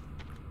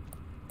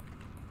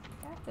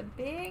 That's a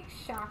big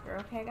shocker.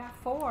 Okay, I got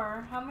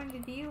 4. How many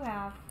do you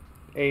have?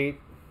 8.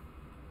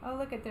 Oh,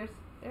 look at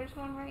there's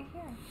one right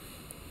here.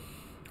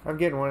 I'm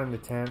getting one in the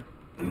tent.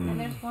 And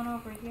there's one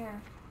over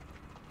here.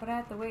 But I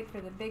have to wait for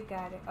the big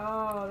guy to...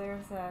 Oh,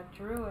 there's a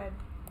druid.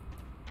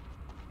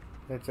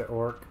 It's an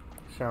orc.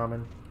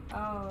 Shaman.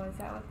 Oh, is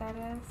that what that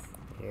is?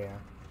 Yeah.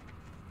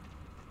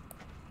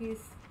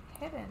 He's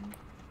hidden.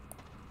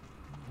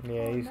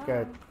 Yeah, Oh, he's no.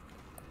 got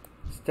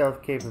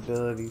stealth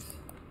capabilities.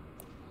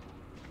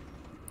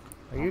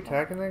 Are you Okay.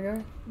 attacking that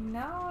guy?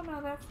 No,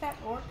 that's that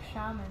orc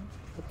shaman.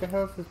 What the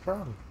hell's his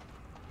problem?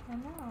 I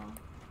know.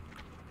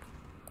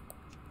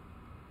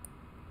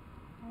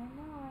 I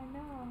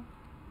know.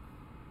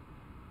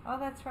 Oh,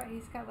 that's right.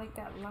 He's got like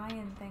that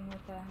lion thing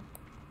with the...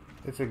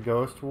 It's a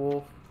ghost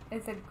wolf?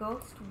 It's a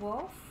ghost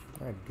wolf?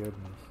 My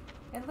goodness.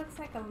 It looks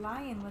like a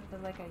lion with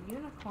like a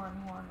unicorn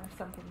horn or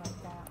something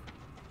like that.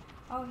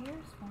 Oh,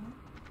 here's one.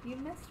 You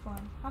missed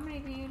one. How many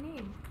do you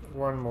need?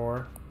 One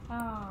more.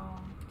 Oh,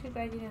 too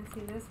bad you didn't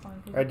see this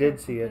one. 'Cause I you did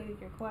could've see it.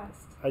 completed your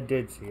quest. I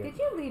did see it. Did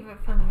you leave it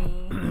for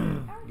me?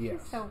 Aren't you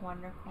Yes. so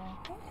wonderful?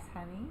 Thanks,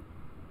 honey.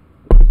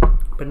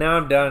 But now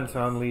I'm done,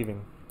 so I'm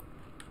leaving.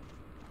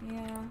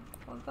 Yeah.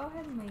 Well, go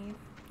ahead and leave.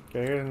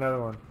 Okay, here's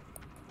another one.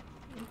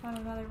 You found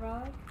another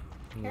relic?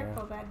 Yeah.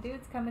 Careful, that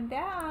dude's coming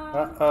down.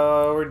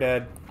 Uh-oh, we're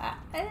dead.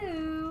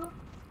 Uh-oh.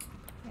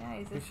 Yeah,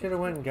 he's a You should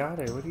have went and got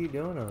it. What are you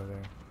doing over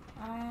there?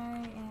 I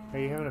am... Are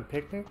you having a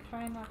picnic?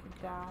 Trying not to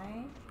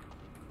die.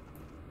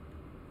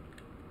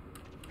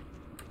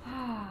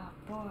 Ah,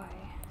 boy.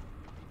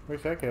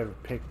 Wish I could have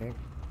a picnic.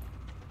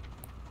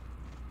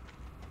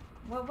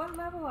 Well, what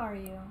level are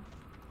you?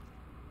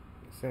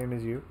 Same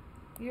as you.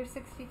 You're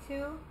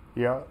 62?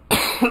 Yeah.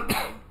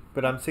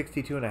 But I'm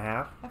 62 and a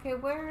half. Okay,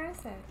 where is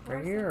it? Right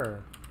Where's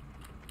here.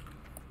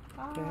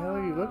 What the hell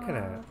are you looking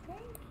at?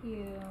 Thank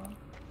you.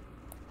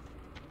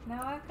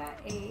 Now I've got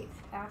 8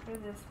 after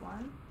this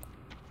one.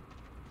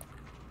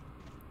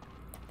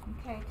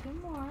 Okay, 2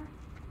 more.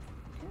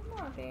 2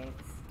 more,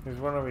 babes. There's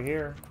one over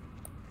here.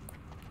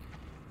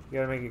 You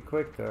gotta make it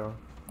quick, though.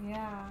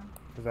 Yeah.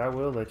 Because I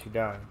will let you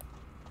die.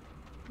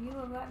 You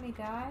will let me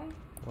die?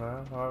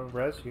 Well, I'll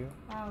res you.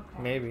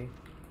 Okay. Maybe.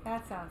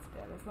 That sounds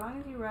good. As long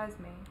as you res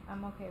me,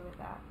 I'm okay with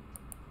that.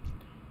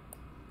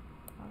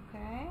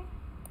 Okay.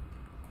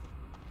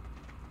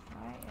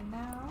 Alright, and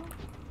now...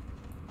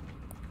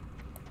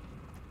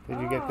 Did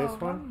you get this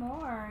one? One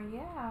more,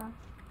 yeah.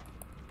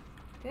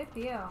 Good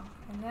deal.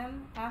 And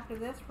then after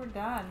this, we're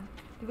done.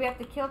 Do we have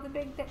to kill the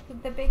big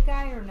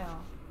guy or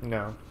no?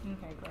 No.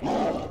 Okay, great.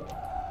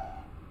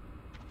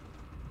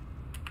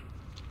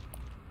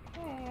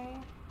 Okay.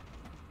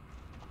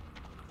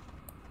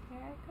 There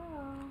I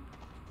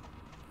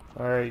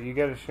go. Alright, you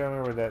gotta show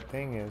me where that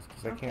thing is,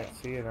 because I Okay. can't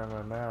see it on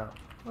my map.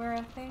 Where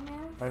a thing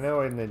is? I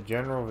know in the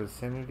general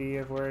vicinity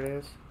of where it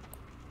is.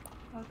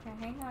 Okay,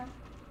 hang on.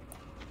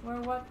 Where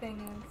what thing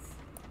is?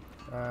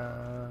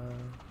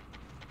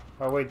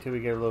 I'll wait till we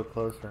get a little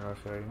closer and I'll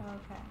show you.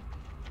 Okay.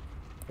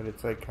 but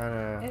it's like kind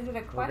of. Is it a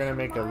We're question gonna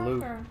make a mark,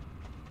 loop. or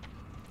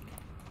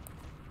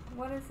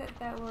what is it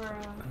that we're?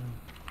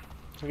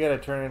 We gotta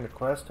turn in the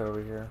quest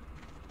over here.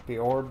 The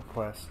orb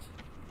quest.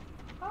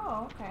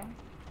 Oh, okay.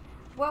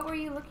 What were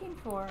you looking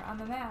for on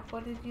the map?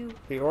 What did you?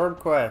 The orb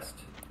quest.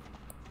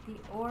 The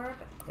orb.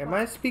 Am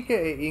I speaking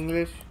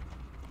English?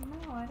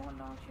 No, I don't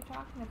know what you're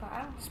talking about.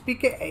 I don't.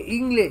 Speak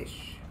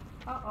English.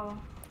 Uh-oh.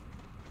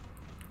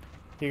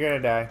 You're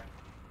gonna die.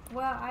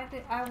 Well,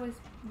 I was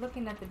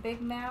looking at the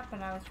big map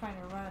and I was trying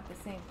to run at the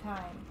same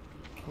time.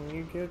 Can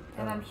you get?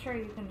 And I'm sure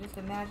you can just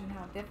imagine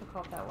how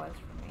difficult that was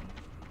for me.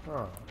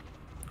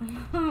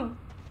 Oh.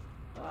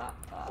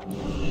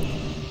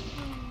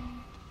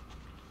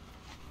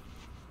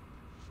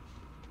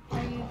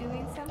 Are you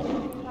doing something?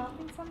 Are you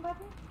helping somebody?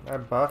 I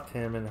buffed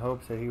him in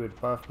hopes that he would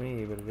buff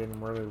me, but it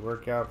didn't really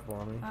work out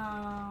for me.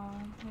 Oh,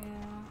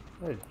 yeah.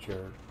 What a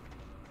jerk.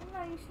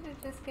 No, you should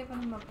have just given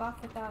him a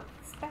buff without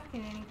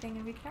expecting anything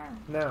in return.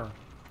 No,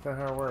 that's not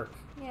how it works.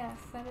 Yes,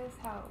 that is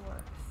how it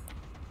works.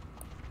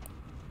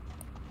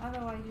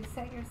 Otherwise, you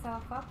set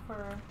yourself up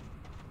for a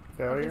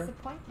Failure?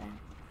 disappointment.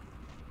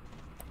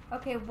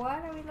 Okay,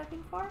 what are we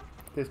looking for?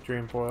 This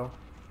dream foil.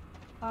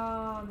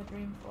 Oh, the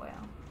dream foil.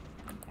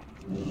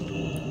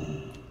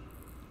 Okay.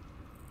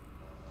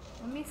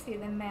 Let me see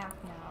the map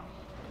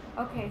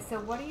now. Okay, so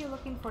what are you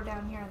looking for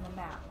down here on the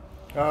map?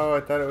 Oh,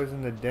 I thought it was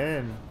in the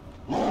den.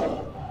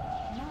 No,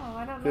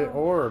 I don't The know.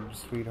 orb,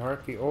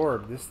 sweetheart. The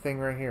orb. This thing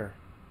right here.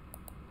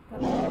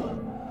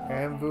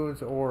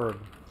 Anvu's orb.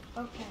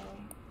 Okay.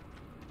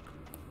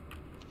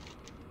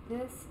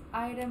 This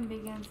item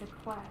begins a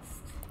quest.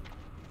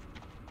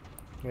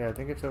 Yeah, I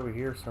think it's over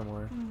here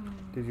somewhere. Hmm.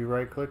 Did you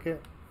right click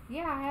it?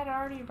 Yeah, I had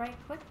already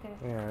right-clicked it.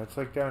 Yeah, it's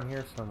like down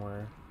here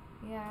somewhere.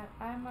 Yeah,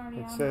 I'm already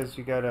It on says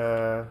you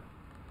gotta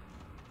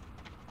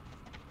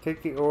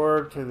take the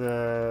orb to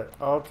the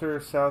altar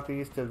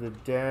southeast of the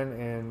den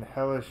in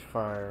Hellish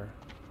Fire.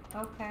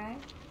 Okay.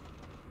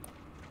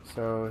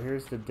 So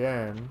here's the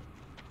den.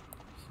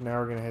 So now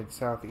we're gonna head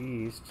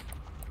southeast.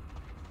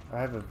 I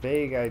have a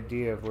vague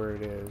idea of where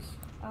it is.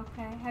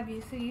 Okay. Have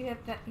you? So you have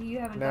you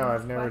haven't No, done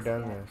this I've never quest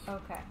done yet? this.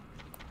 Okay.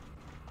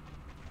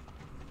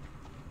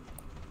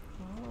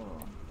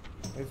 Oh.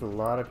 There's a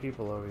lot of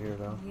people over here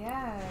though.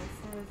 Yes,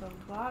 there's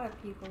a lot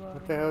of people over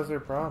What the hell's their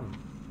problem?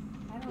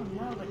 I don't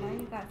know, but now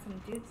you got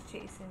some dudes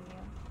chasing you.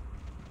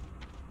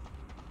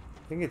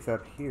 I think it's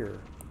up here.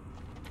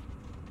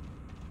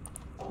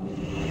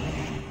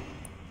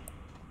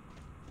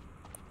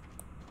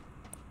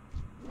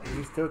 Is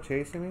he still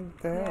chasing me? What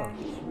the Yeah, hell?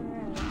 he sure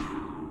is.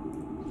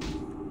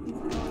 He's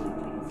totally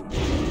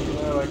chasing you.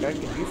 Well, like I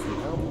could use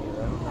some help here.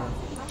 I don't know.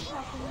 I'm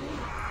helping you.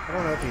 I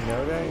don't know if you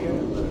know that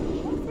yet, but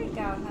Don't freak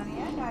out, honey.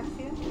 I got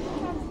you.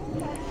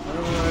 I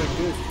don't know how to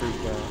do this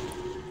freak out.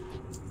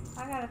 I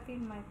gotta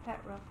feed my pet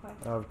real quick.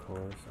 Of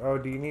course. Oh,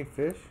 do you need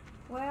fish?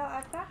 Well,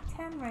 I've got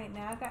 10 right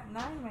now. I've got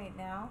 9 right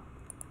now.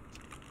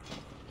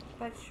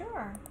 But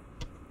sure.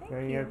 Thank Now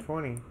you. you have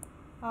 20.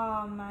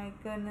 Oh my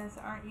goodness,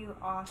 aren't you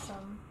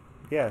awesome?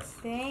 Yes.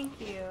 Thank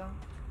you.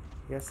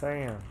 Yes, I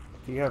am.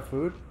 Do you have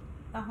food?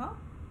 Uh-huh.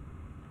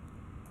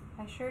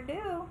 I sure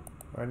do.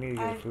 I need to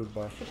get a food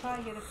buff. Should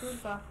probably get a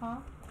food buff, huh?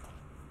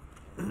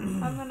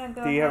 I'm gonna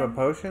go Do you have a ahead-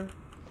 potion?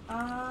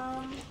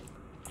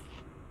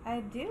 I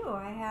do.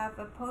 I have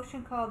a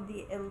potion called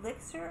the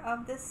Elixir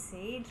of the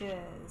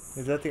Sages.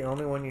 Is that the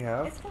only one you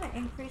have? It's gonna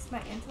increase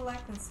my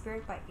intellect and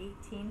spirit by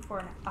 18 for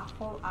a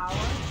whole hour.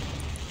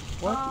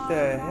 What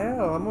the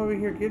hell? I'm over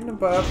here getting a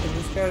buff and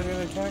this guy's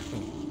gonna attack me.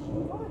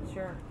 What a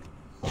jerk.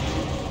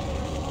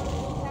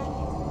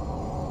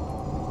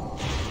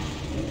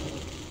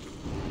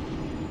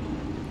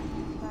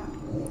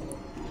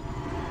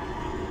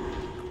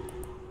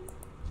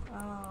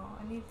 Oh,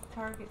 I need to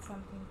target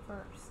something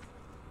first.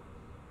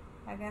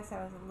 I guess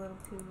I was a little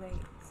too late.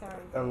 Sorry.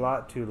 A babe.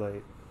 lot too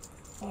late.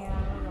 Yeah,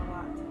 I was a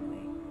lot too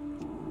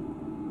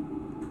late.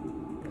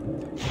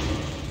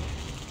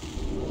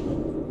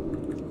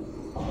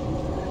 So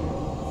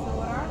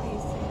what are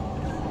these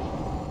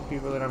things?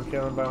 People that I'm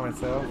killing by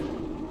myself.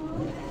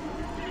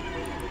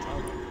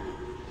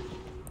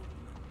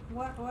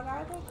 What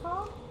are they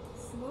called?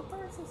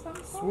 Swoopers or some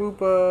sort?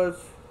 Swoopers.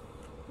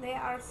 They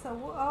are so...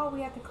 Oh,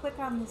 we have to click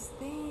on this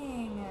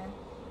thing.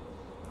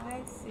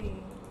 I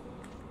see.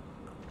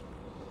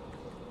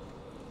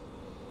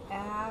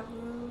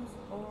 Abru's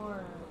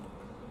orb.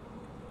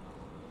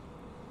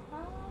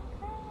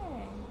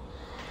 Okay.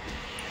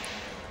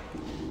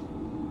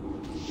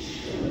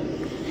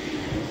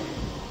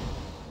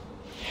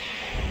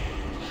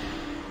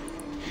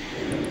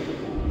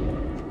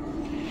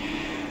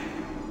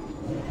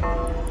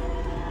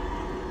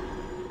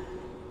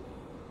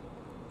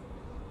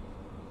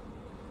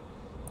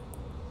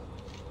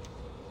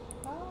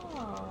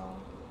 Oh.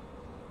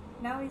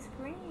 Now he's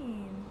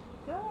green.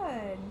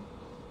 Good.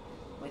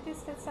 We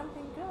just did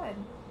something good.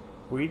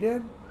 We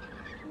did?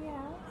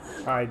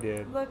 Yes. I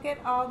did. Look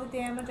at all the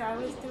damage I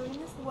was doing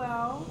as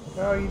well.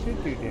 Oh, you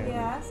did do damage.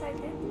 Yes, I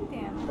did do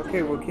damage.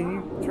 Okay, well, can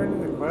you turn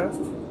in the quest?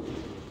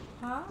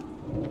 Huh?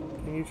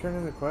 Can you turn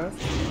in the quest?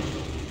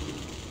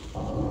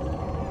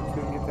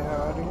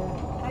 hell out of here?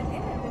 I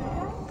did it, didn't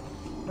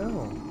I? No.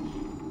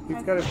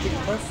 He's got a big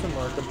question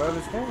mark above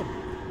his head.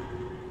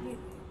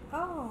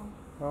 Oh.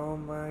 Oh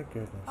my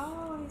goodness.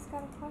 Oh, he's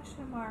got a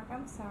question mark.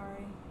 I'm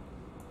sorry.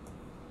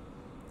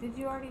 Did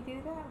you already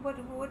do that?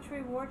 Which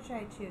reward should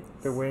I choose?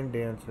 The Wind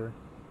Dancer.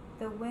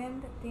 The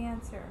Wind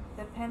Dancer.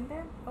 The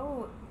pendant?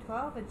 Oh,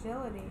 12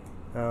 agility.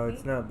 Oh,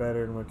 it's not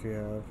better than what you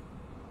have.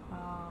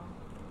 Oh.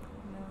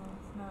 No,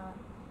 it's not.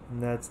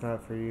 And that's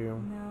not for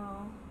you.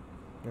 No.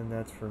 And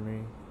that's for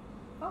me.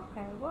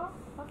 Okay, well,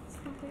 I'll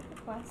just complete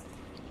the quest.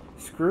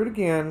 Screwed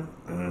again.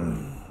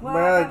 Well,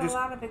 I got a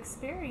lot of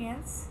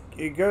experience.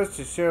 It goes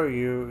to show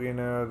you, you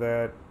know,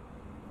 that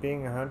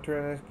being a hunter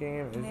in this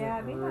game isn't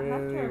Being really a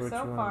hunter what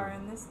so you far want.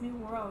 in this new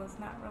world is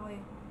not really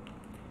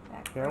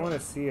that Okay, great. I want to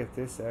see if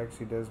this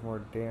actually does more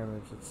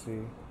damage. Let's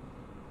see.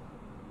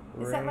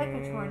 Is that like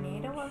a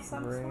tornado of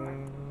some sort?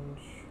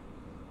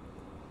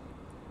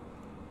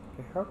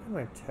 Okay, how can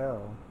I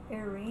tell?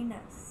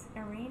 Arenas.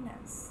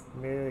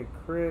 Melee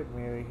crit,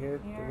 melee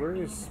hit. Where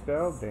is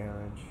spell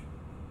damage?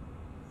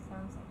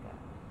 Sounds like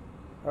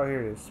Oh,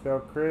 here it is. Spell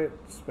crit,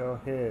 spell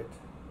hit.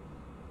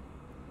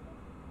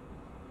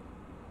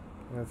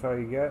 And that's all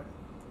you get?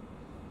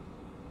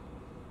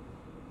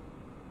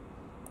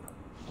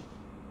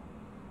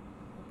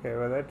 Okay,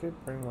 well that did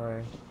bring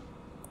my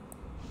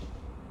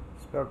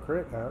spell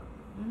crit up.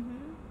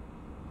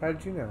 How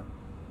did you know?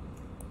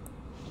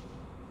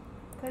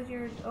 Because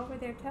you're over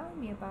there telling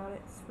me about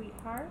it,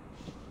 sweetheart.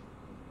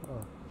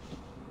 Oh.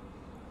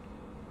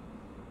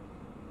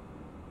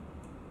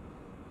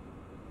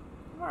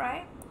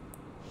 Alright.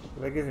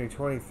 Well, that gives me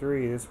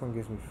 23. This one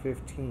gives me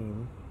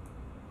 15.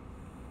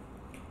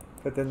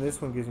 But then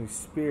this one gives me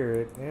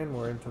spirit, and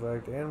more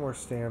intellect, and more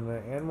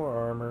stamina, and more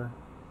armor.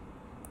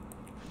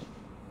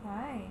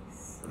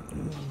 Nice.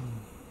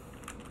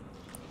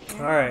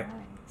 Alright.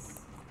 Nice.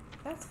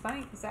 That's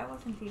funny, because that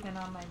wasn't even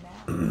on my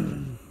map.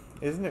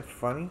 Isn't it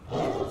funny?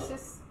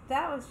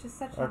 That was just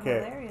such a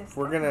hilarious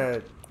we're thing.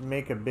 gonna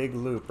make a big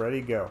loop.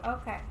 Ready, go.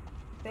 Okay.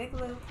 Big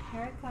loop.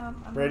 Here I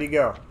come. Ready,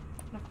 go.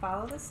 I'm gonna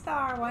follow the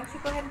star. Why don't you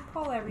go ahead and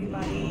pull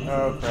everybody?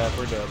 Oh crap,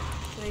 we're dead.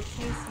 So they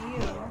chase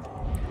you.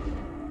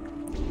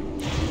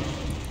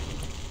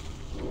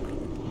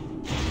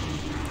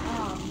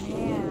 Oh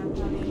man,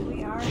 honey,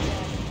 we are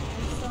dead.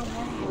 There's so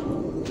many of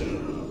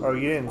them. Oh,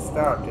 you didn't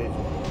stop, did you?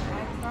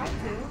 I tried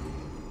to.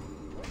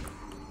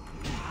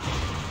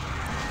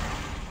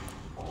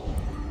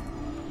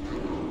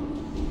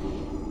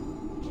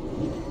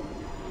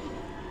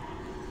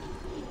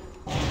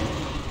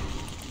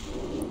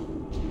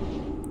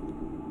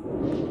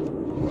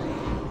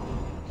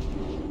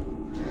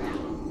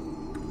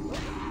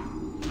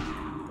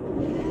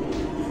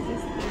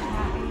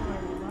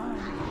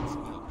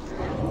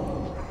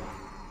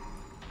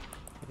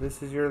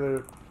 This is your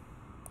loot.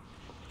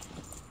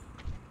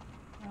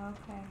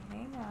 Okay,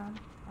 hang on.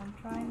 I'm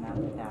trying not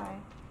to die.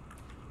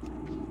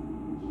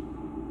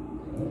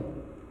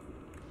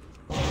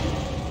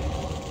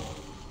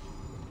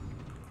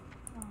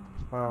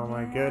 Oh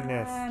my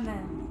goodness.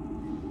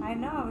 I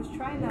know, I was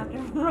trying not to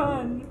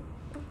run.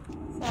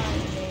 Sorry,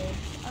 babe.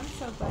 I'm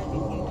so glad you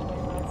came to my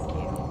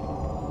rescue.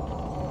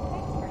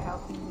 Thanks for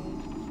helping me.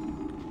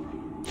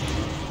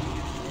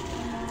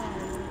 I know,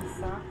 it really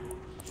sucked.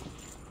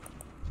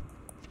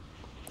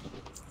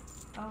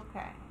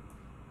 Okay.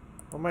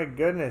 Oh my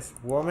goodness,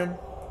 woman.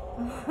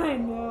 I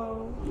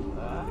know.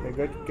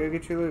 Okay, go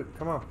get your loot.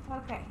 Come on.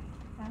 Okay,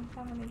 I'm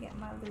coming to get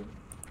my loot.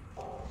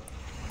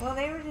 Well,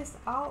 they were just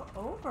all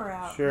over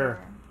out Sure.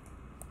 there.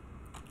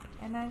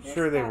 And I just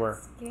Sure they got were.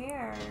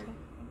 scared.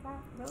 I got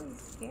really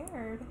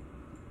scared.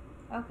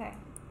 Okay.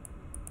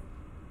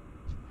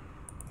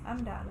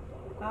 I'm done.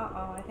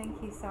 Uh-oh, I think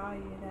he saw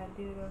you, that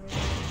dude over there.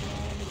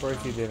 Of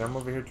course he did. I'm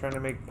over here trying to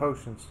make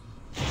potions.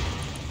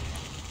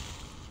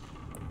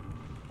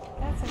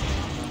 That's okay.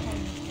 I'll go ahead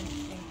and kill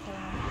him.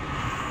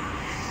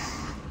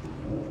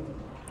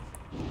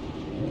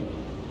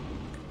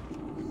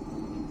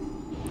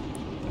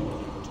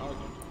 Target.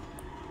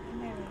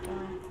 There we go.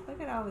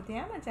 Look at all the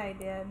damage I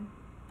did.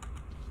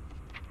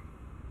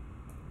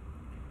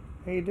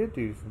 Hey, you did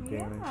do some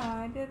damage. Yeah,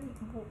 I did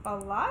a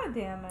lot of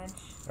damage.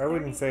 I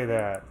wouldn't say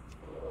that.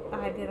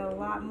 I did a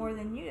lot more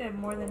than you did,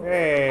 more than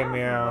Hey, half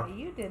meow. of what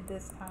you did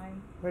this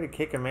time. Way to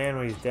kick a man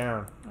when he's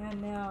down. I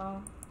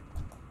know.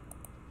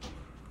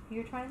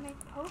 You're trying to make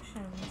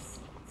potions.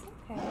 It's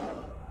okay.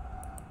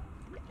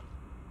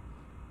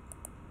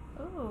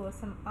 Ooh,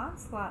 some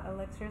onslaught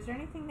elixir. Is there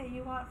anything that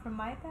you want from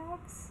my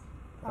bags?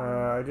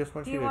 I just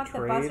want Do you you to want the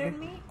trade. buzzard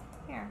meat?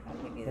 Here, I'll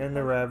give you the And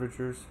the buzzard.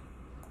 Ravagers.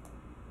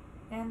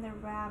 And the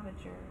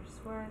Ravagers.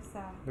 Where is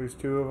that? There's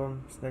 2 of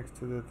them. It's next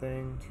to the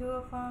thing. 2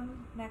 of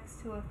them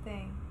next to a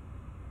thing.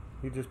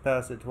 You just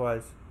passed it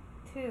twice.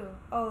 2.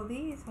 Oh,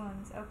 these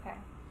ones. Okay.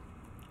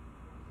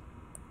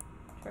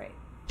 Trade.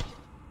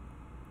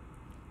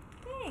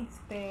 Thanks,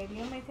 babe. You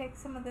want me to take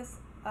some of this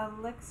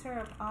elixir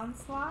of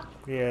onslaught?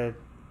 Yeah.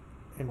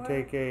 And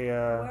take a,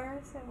 where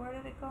is it? Where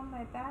did it go in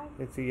my bag?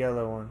 it's a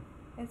yellow one.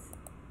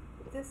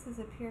 This is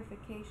a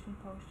purification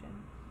potion.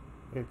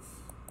 It's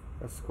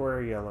A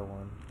square yellow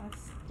one. A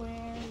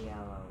square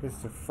yellow It's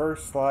the one.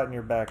 first slot in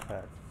your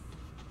backpack.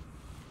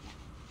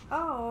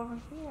 Oh, over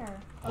here.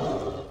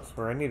 Oh. I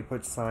swear, I need to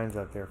put signs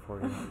up there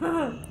for you.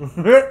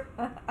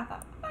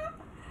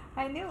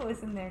 I knew it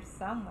was in there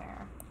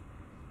somewhere.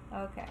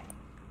 Okay.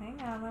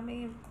 Hang on, let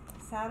me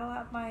saddle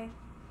up my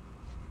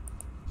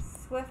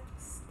Swift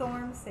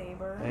Storm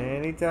Saber.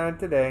 Anytime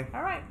today.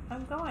 Alright,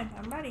 I'm going.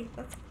 I'm ready.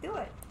 Let's do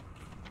it.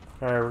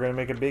 Alright, we're going to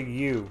make a big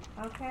U.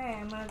 Okay,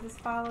 I'm going to just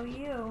follow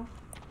you.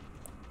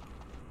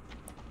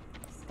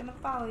 Just going to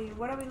follow you.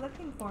 What are we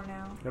looking for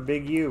now? A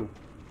big U.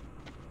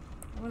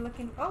 We're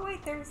looking... Oh,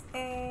 wait, there's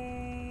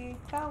a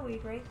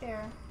fellweed right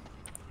there.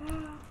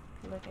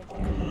 Look at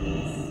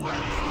this.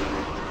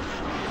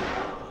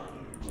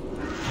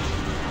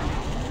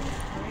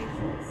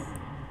 Gracious.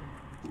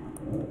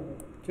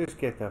 Just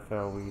get that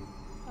fellweed.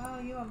 Oh,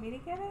 you want me to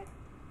get it?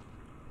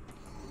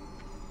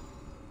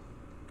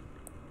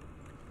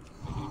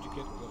 I need to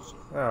get closer.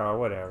 Oh,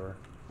 whatever.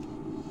 Okay,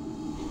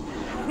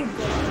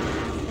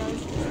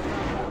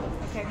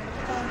 I'm gonna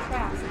put on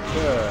traps. Right?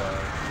 Good.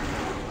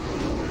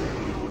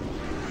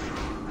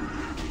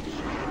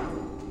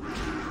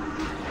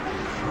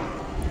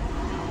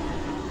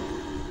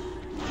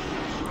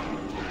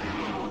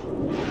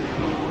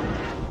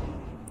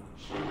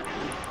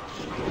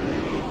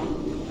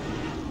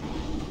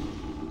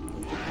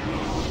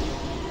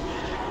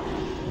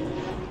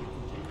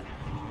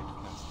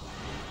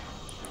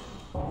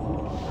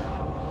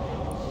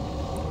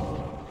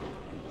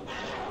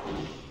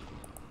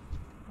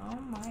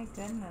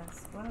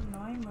 Goodness, what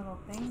annoying little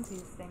things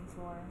these things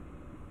were.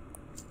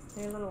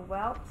 They're little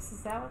whelps,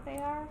 is that what they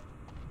are?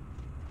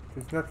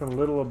 There's nothing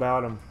little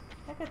about them.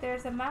 Look at,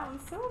 there's a mountain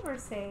silver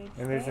sage.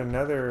 And there's right?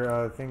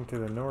 another thing to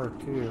the north,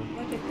 too.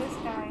 Look at this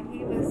guy,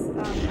 he was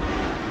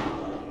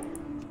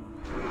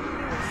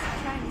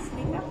trying to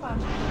sneak up on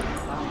me when I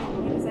saw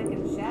him. He was like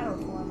in shadow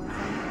form or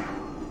something.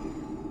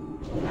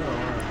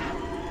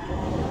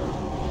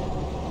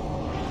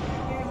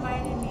 He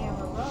reminded me of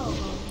a rogue,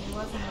 when he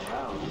wasn't a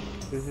rogue.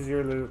 This is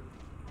your loot.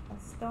 A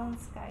stone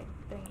sky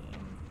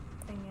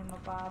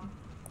thingamabob.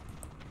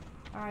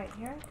 Alright,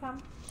 here I come.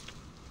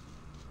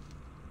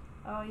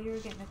 Oh, you're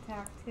getting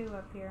attacked too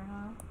up here,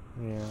 huh?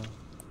 Yeah.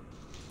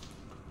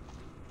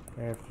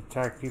 I have to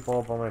attack people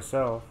all by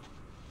myself.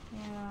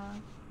 Yeah.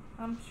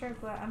 I'm sure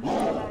glad you can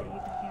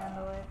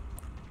handle it.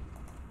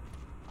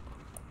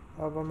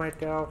 All by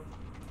myself.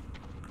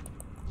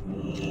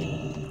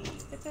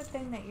 It's a good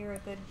thing that you're a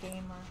good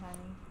gamer,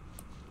 honey.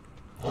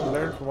 I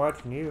learned from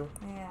watching you.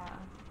 Yeah.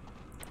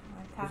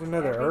 There's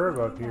another herb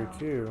up here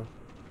too.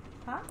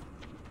 Huh?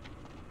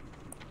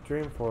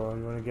 Dream foil.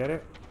 You want to get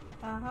it?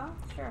 Uh-huh,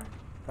 sure.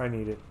 I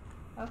need it.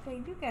 Okay,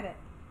 you get it.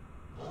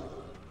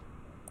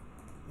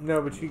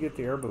 No, but you get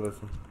the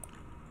herbalism.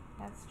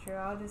 That's true.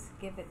 I'll just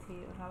give it to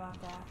you. How about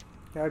that?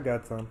 Yeah, I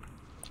got some.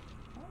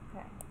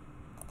 Okay.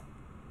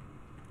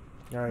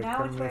 Alright, Now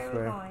come which way this are we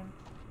way. going?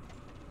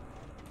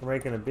 We're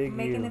making a big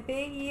Making U. a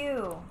big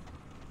U.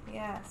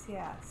 Yes,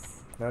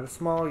 yes. Not a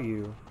small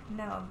U.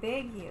 No, a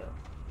big U.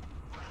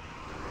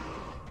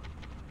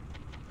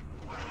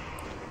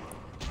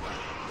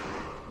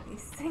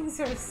 These things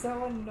are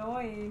so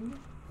annoying.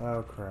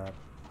 Oh crap.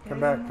 Come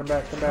back, come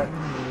back, come back. Oh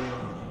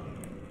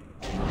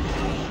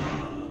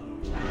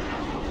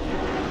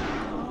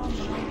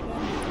my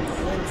goodness. I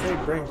didn't say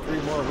bring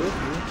 3 more with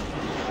you.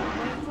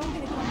 Well, you told me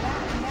to come back,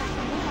 come back,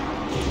 come back.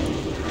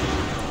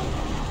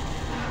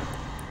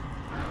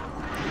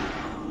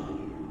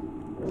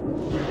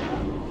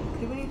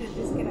 Do we need to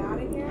just get out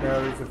of here? No,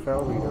 there's a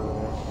fellweed over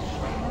there.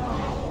 No.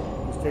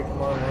 Just take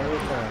them on one at a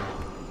time.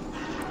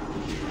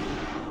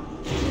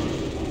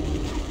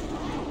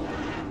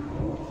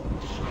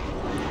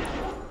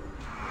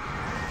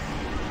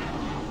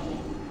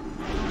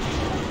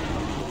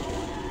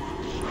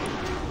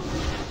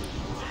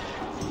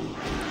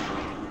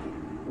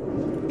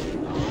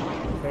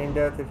 Feign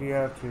death if you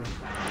have to. That's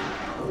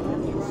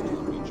right.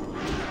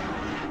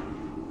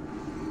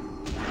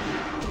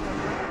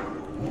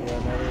 Yeah,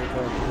 another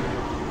attack.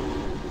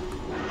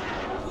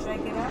 Should I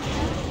get up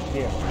now?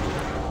 Yeah.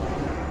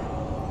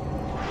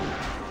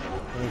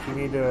 And if you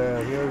need to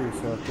heal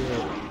yourself, do it.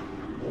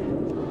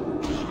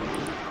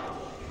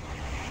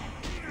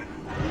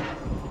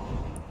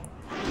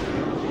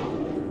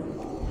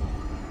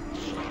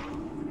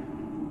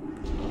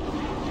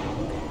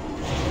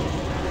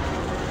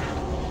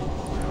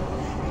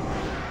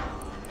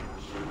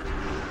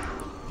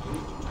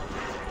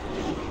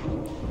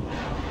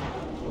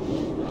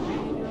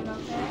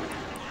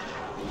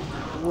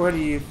 What do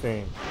you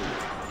think?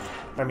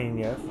 I mean,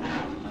 yes. Oh,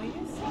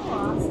 you're so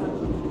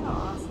awesome. Look how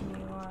awesome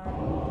you are.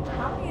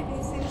 How many of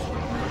these things can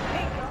you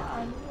make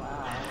on?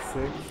 Wow.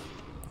 6.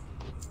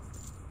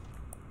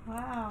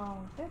 Wow.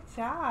 Good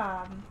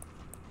job.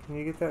 Can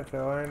you get that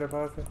fell iron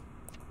deposit?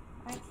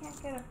 I can't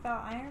get a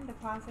fell iron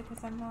deposit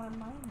because I'm not a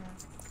miner.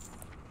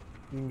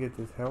 You can get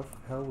this hell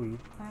weed.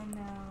 I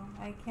know.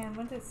 I can.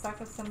 Wouldn't it suck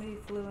if somebody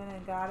flew in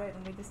and got it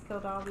and we just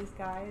killed all these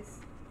guys?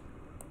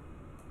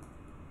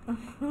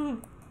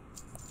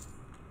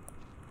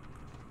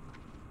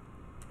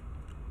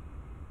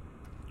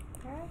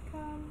 Here I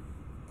come.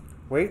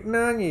 Waiting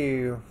on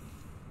you.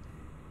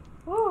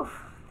 Whew,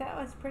 that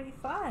was pretty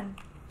fun.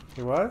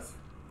 It was?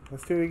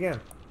 Let's do it again.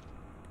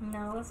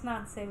 No, let's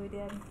not say we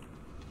did.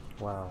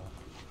 Wow.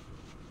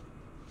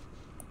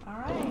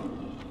 Alright.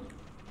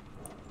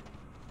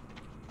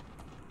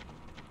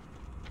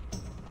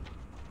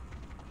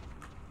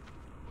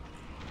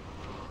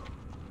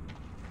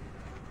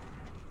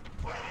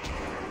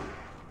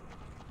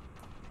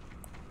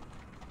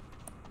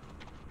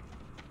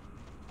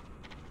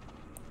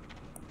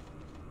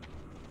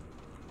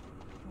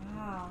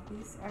 Wow,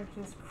 these are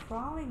just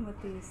crawling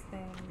with these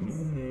things.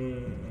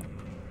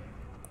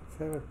 What's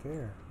that up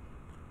there?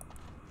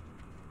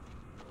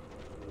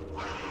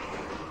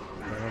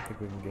 I don't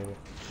think we can get it.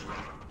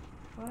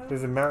 What?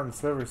 There's a mountain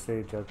silver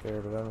sage up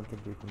there, but I don't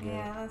think we can get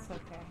Yeah, that's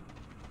okay.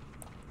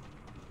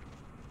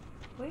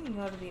 We can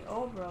go to the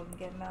old world and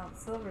get Mount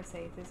Silver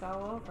Sages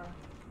all over.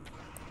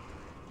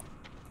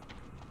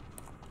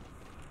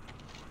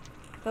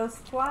 Those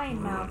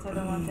flying mounts are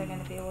the ones that are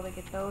going to be able to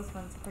get those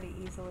ones pretty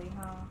easily,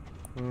 huh?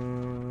 it.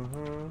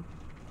 Mm-hmm.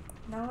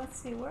 Now let's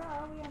see, where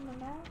are we on the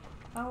map?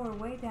 Oh, we're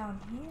way down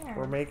here.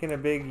 We're making a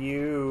big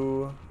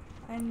U.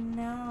 I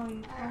know,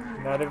 you told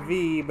me Not a that.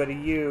 V, but a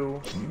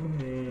U.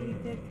 You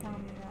did tell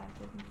me that,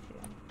 didn't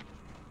you?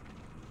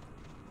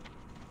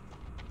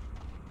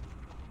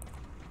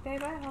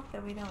 Babe, I hope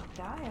that we don't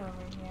die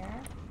over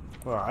here.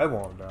 Well, I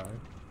won't die.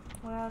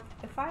 Well,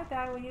 if I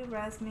die, will you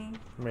res me?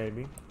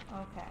 Maybe.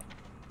 Okay,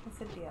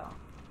 that's a deal.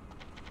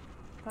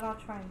 But I'll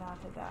try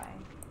not to die.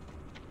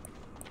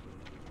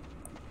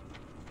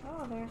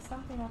 Oh, there's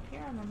something up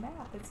here on the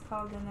map. It's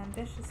called an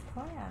ambitious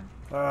plan.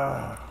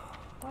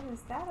 What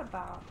is that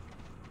about?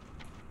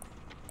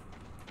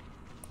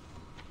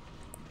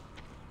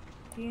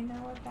 Do you know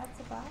what that's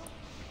about?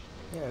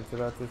 Yeah, it's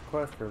about this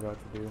quest we're about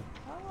to do.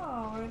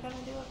 Oh, we're gonna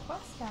do a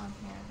quest down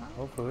here, huh?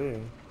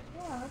 Hopefully.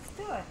 Yeah, let's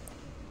do it.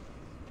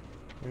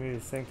 We need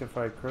a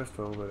sanctified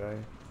crystal, but I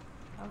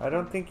Okay.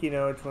 don't think you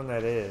know which one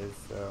that is,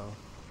 so.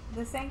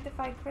 The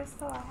sanctified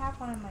crystal, I have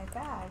one in my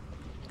bag.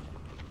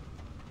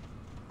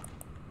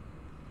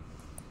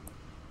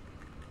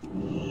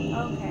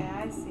 Okay,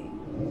 I see.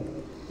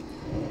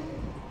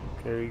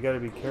 Okay, you gotta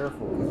be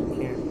careful, because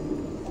we can't.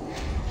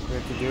 We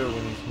have to do it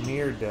when he's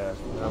near death,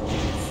 not when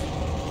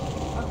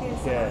he's Okay,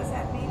 so dead. what does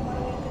that mean? What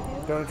do we have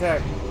to do? Don't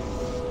attack.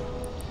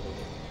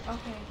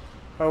 Okay.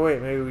 Oh,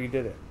 wait, maybe we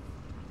did it.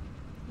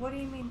 What do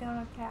you mean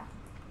don't attack?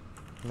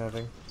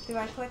 Nothing. Do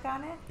I click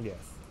on it?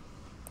 Yes.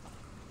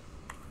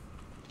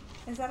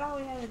 Is that all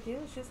we had to do?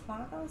 Is just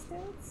one of those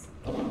dudes?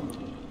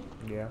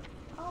 Yeah.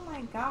 Oh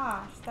my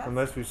gosh, that's...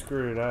 Unless we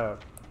screwed it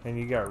up, and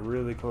you got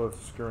really close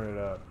to screwing it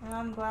up. And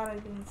I'm glad I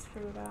didn't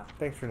screw it up.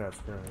 Thanks for not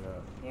screwing it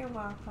up. You're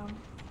welcome.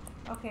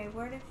 Okay,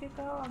 where did you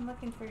go? I'm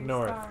looking for your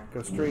North. star.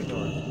 Go straight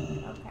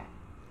north. Okay.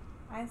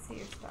 I see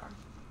your star.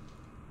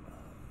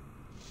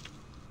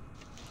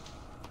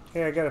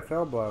 Hey, I got a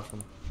fell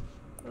blossom.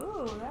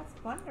 Ooh, that's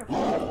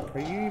wonderful. Are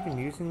you even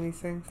using these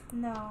things?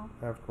 No,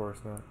 Of course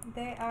not.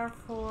 they are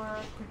for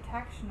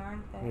protection,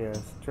 aren't they?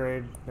 Yes,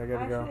 trade. I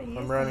gotta I go. should've I'm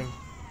used running. them.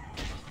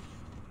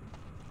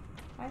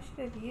 I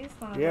should have used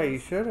one of Yeah, those. you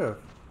should have.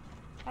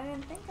 I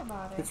didn't think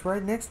about it. It's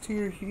right next to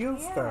your heal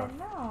yeah, stuff. I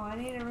know. I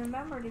need to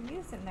remember to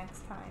use it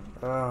next time.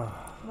 Ugh.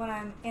 When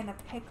I'm in a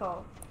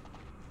pickle.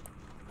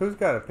 Who's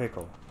got a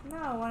pickle?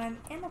 No, when I'm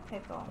in a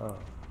pickle. Oh.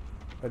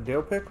 A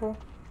dill pickle?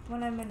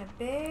 When I'm in a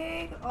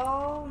big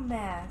old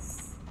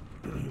mess.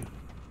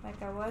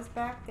 Like I was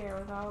back there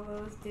with all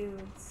those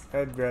dudes.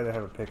 I'd rather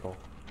have a pickle.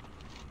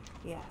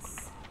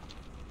 Yes.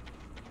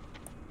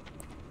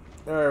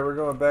 Alright, we're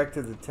going back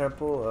to the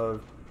temple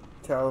of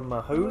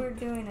Talamahoot. We're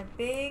doing a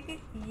big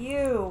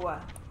U.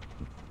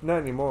 Not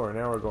anymore.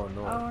 Now we're going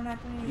north. Oh, we're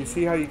not doing a You U?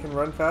 see how you can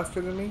run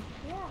faster than me?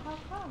 Yeah, how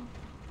come?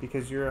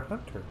 Because you're a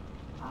hunter.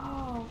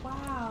 Oh,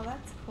 wow,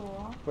 that's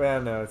cool.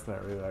 Well, no, it's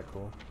not really that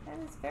cool. That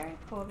is very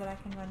cool that I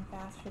can run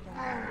faster than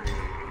that.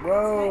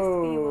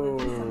 Whoa!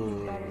 It's nice to be able to do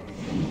something better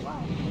than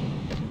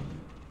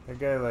what? That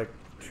guy, like,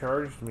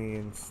 charged me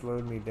and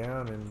slowed me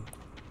down and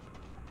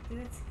Did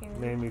it scare you?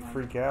 made me Huh?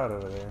 freak out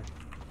over there.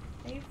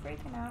 Are you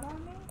freaking out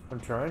on me? I'm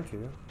trying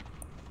to.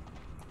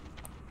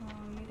 Oh,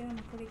 you're doing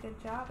a pretty good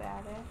job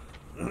at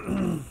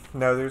it.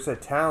 No, there's a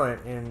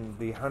talent in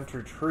the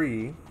hunter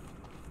tree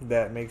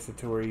that makes it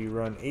to where you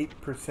run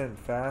 8%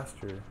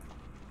 faster.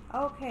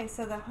 Okay,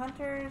 so the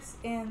hunters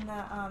in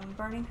the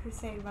Burning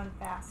Crusade run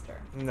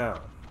faster. No,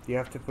 you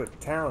have to put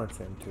talents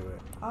into it.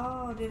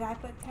 Oh, did I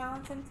put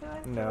talents into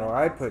it? to No, run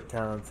I faster? put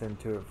talents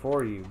into it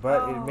for you,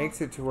 but it Oh. makes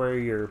it to where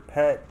your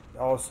pet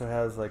also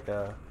has like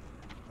a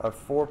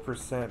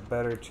 4%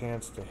 better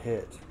chance to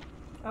hit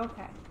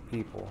Okay.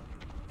 people.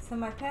 So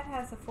my pet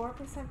has a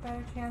 4%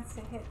 better chance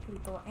to hit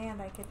people,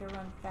 and I get to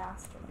run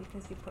faster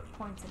because you put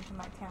points into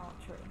my talent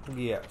tree.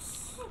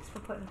 Yes. Thanks for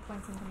putting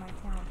points into my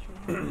talent tree.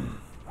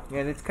 Huh?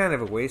 And it's kind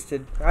of a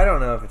wasted. I don't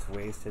know if it's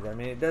wasted. I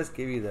mean, it does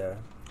give you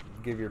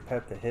give your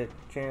pet the hit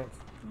chance.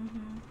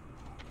 Mm-hmm.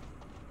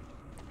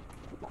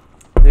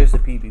 There's the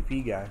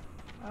PvP guy.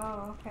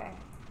 Oh, okay.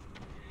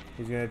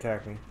 He's gonna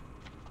attack me.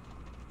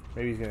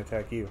 Maybe he's gonna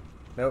attack you.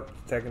 Nope,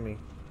 it's attacking me.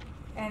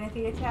 And if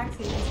he attacks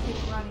you, just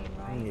keep running,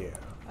 right?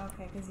 Yeah.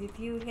 Okay, because if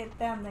you hit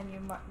them, then you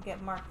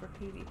get marked for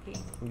PvP.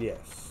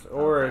 Yes.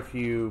 Or Okay. if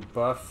you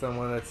buff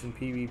someone that's in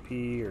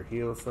PvP or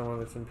heal someone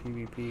that's in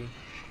PvP.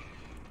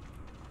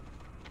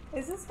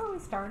 Is this where we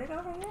started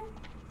over here?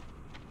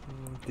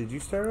 Did you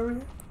start over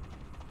here?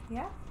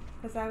 Yeah,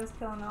 because I was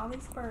killing all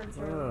these birds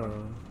earlier.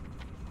 Oh.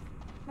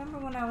 Remember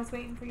when I was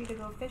waiting for you to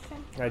go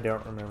fishing? I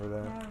don't remember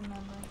Yeah, that. I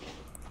remember.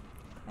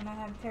 And I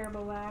had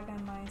terrible lag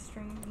on my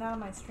stream. Not on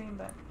my stream,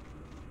 but...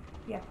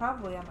 Yeah,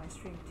 probably on my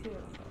stream too.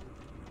 But.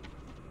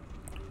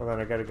 Well, then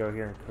I gotta go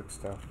here and cook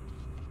stuff.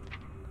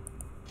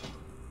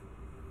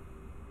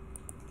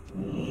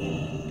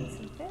 Need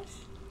some fish?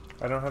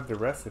 I don't have the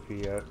recipe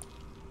yet.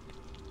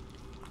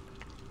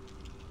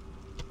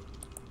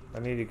 I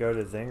need to go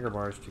to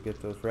Zangarmarsh to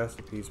get those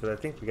recipes, but I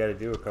think we gotta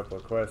do a couple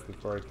of quests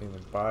before I can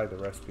even buy the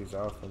recipes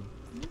off them.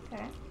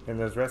 Okay. And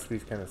those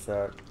recipes kind of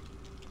suck.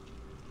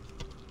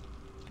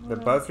 The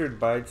Well, buzzard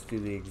bites do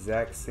the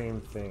exact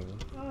same thing.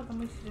 Oh, then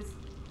we should just...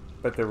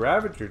 But the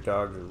Ravager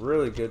dogs are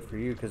really good for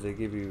you because they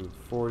give you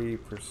 40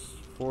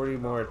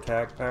 more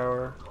attack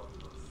power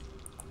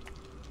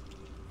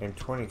and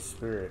 20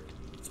 spirit.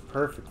 It's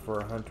perfect for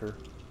a hunter.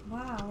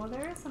 Wow, well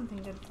there is something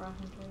good for a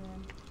hunter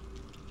then.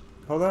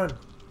 Hold on.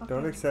 Don't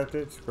Okay. accept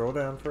it. Scroll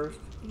down first.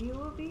 You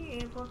will be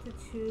able to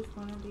choose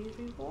one of these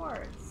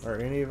rewards. Are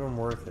any of them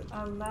worth it?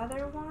 A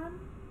leather one?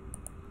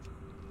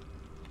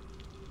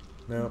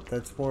 Nope,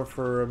 that's more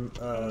for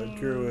Hey.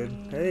 druid.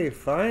 Hey,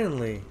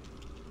 finally!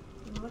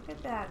 Look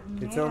at that.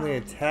 It's only a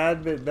mail.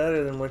 tad bit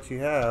better than what you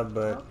have,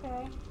 but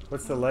Okay.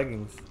 what's the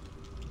leggings?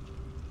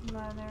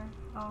 Leather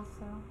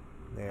also.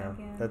 Yeah,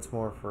 Again. that's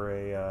more for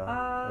a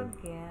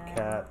Again.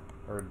 cat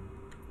or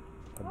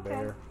a Okay.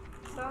 bear.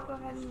 So I'll go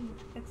ahead and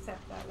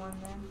accept that one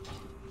then.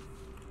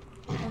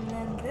 And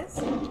then this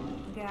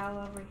gal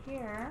over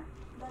here,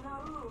 The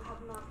Naru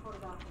have not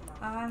forgotten us.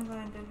 I'm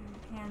going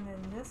to hand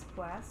in this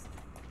quest.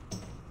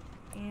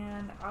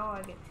 And, oh,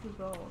 I get 2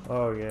 gold.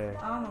 Oh yeah.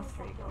 Almost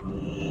 3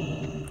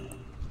 gold.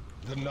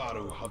 The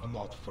Naru have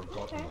not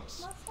forgotten Okay,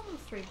 us. that's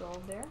almost 3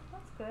 gold there.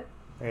 That's good.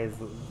 Hey, as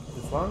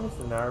long as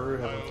the Naru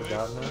haven't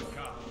forgotten us.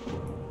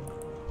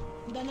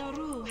 The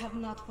Naru have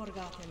not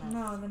forgotten us.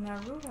 No, the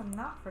Naru have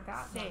not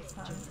forgotten us,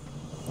 son.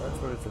 That's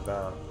what it's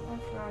about.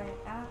 That's right,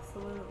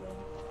 absolutely.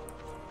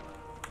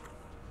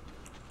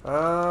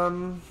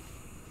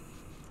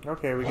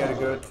 Okay, we gotta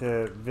go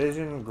to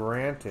Vision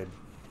Granted.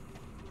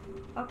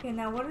 Okay,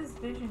 now what is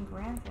vision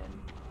granted?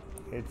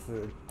 It's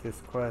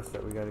this quest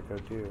that we gotta go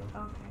do.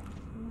 Okay,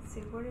 let's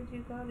see, where did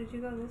you go? Did you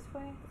go this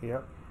way?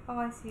 Yep. Oh,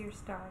 I see your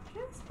star.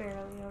 Just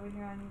barely over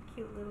here on your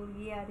cute little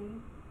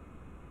Yeti.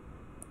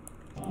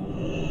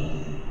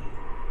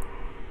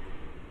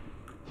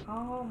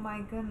 Oh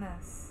my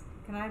goodness.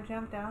 Can I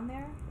jump down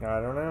there?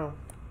 I don't know.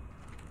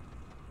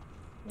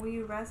 Will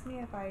you rest me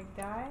if I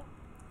die?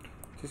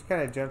 Just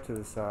kind of jump to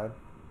the side.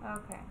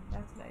 Okay,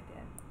 that's what I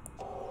did.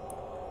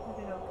 I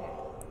did okay.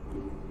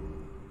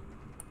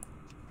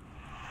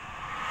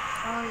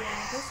 Oh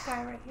yeah, this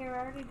guy right here, I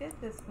already did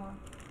this one.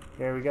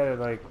 Yeah, we gotta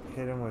like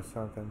hit him with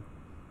something.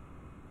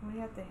 We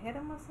have to hit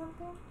him with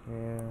something?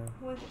 Yeah.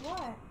 With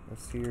what? A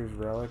Seer's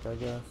Relic, I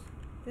guess.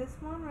 This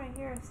one right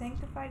here, a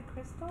sanctified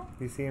crystal?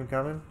 You see him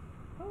coming?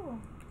 Oh.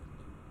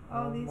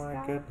 Oh, these my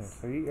guys?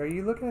 goodness. Are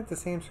you looking at the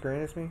same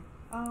screen as me?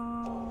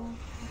 Oh,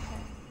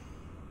 okay.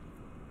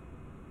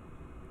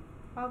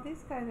 Oh,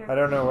 these guys are... I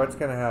don't know what's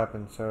gonna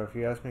happen, so if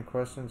you ask me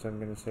questions, I'm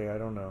gonna say I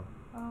don't know.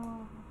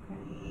 Oh, okay.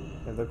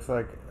 It looks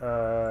like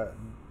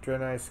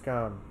Draenei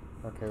scum.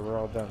 Okay, we're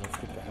all done. Let's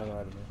get the hell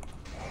out of here.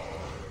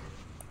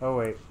 Oh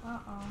wait.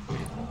 Uh-oh. I'm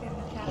getting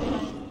attacked by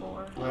a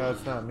boar. Well,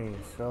 it's not me.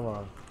 So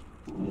long.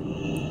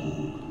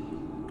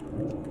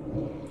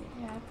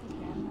 Yeah, it's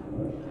okay. I'm not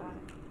worried about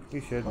it.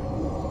 You should. They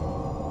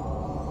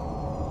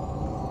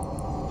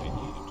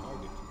need a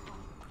target.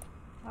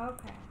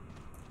 Okay.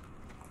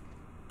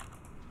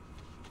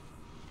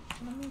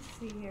 Let me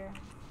see here.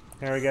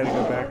 Now we gotta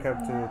go back up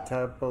to the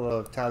Temple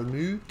of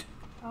Talmud.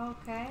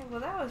 Okay, well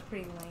that was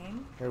pretty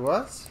lame. It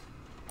was?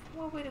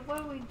 What did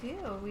we do?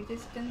 We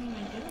just didn't even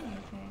do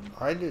anything.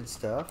 I did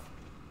stuff.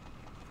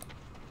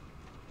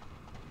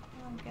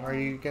 Okay. Are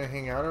you gonna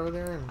hang out over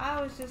there? And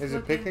I was just is it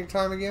looking. picnic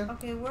time again?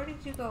 Okay, where did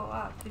you go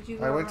up? Did you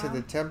go I went to around?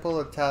 the Temple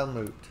of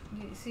Talmud.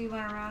 So you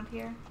went around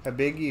here? A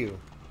big U.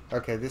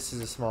 Okay, this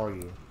is a small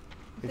U.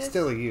 It's This-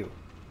 still a U.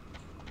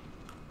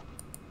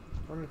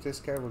 I wonder if this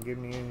guy will give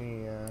me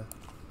any,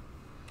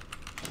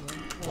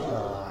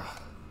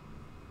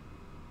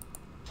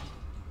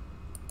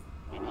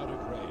 I'm out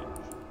of range.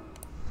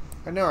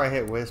 I know I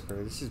hit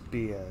Whisper. This is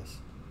BS.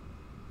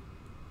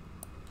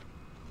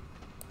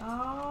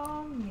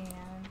 Oh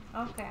man.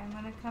 Okay, I'm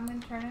gonna come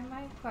and turn in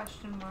my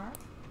question mark.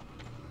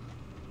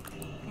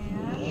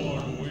 And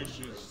More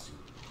wishes.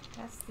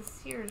 that's the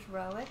Seer's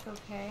relic,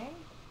 okay.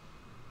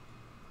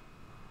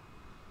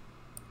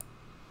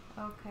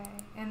 Okay,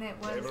 and it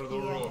was Never the the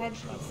road,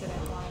 headpiece that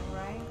I wanted,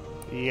 right?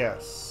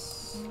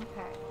 Yes.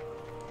 Okay.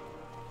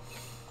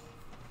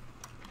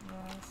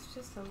 Yeah, it's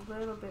just a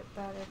little bit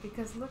better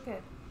because look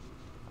at,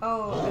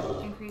 Oh,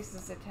 it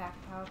increases attack.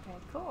 Okay,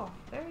 cool.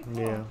 Very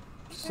cool. Yeah.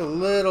 Just a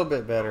little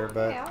bit better,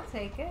 but Yeah, I'll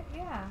take it.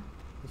 Yeah.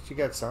 at least you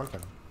got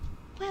something.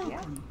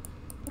 Welcome.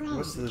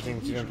 Most of the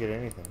things you don't get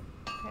anything.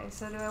 Okay,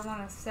 so do I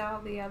want to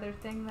sell the other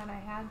thing that I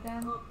had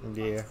then?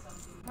 Yeah.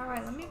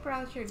 Alright, let me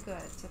browse your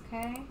goods,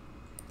 okay?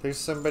 There's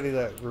somebody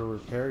that will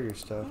repair your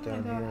stuff I'm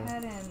gonna down go here.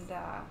 ahead and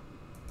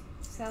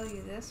sell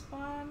you this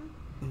one.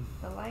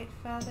 The light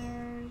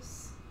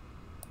feathers.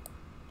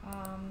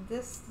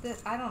 This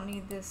I don't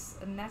need this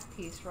neck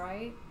piece,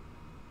 right?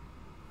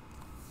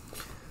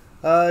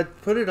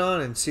 Put it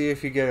on and see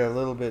if you get a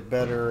little bit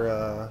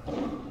better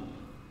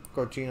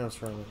cochinos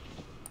from it.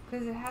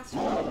 Because it has to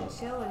have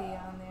agility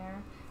on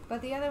there.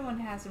 But the other one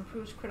has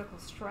improved critical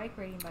strike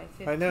rating by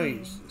 15. I know,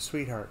 you,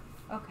 sweetheart.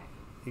 Okay.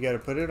 You got to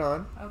put it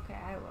on. Okay,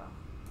 I will.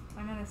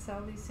 I'm going to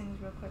sell these things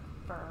real quick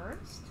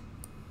first.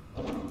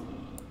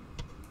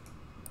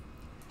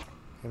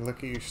 And look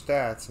at your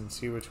stats and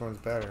see which one's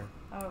better.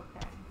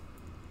 Okay.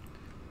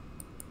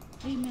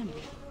 Remember.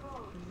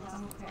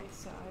 Okay,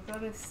 so I go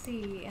to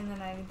C and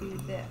then I do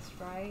this,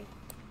 right?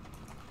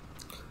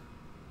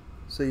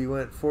 So you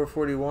went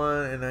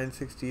 441 and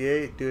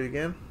 968. Do it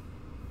again.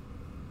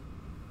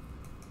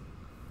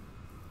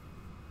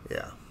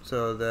 Yeah.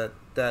 So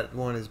that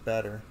one is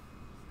better.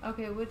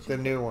 Okay, which The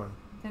new one.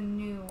 The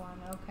new one,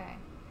 okay.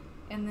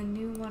 And the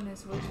new one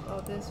is which?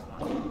 Oh, this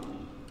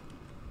one.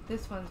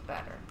 This one's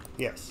better.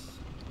 Yes.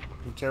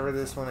 Whichever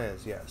this one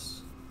is,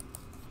 yes.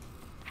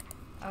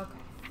 Okay,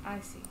 I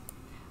see.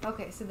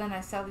 Okay, so then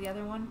I sell the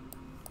other one?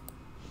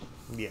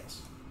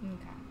 Yes.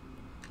 Okay.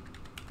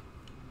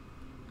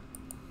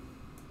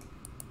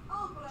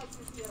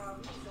 Prices are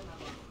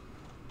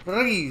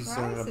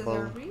Reasonable.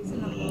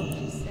 reasonable,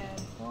 she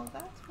said. Well,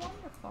 that's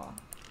wonderful.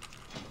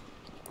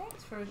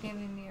 Thanks for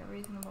giving me a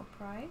reasonable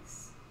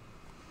price.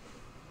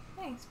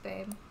 Thanks,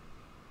 babe.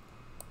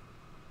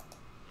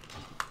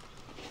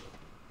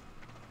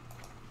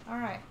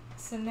 Alright,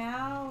 so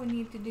now we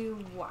need to do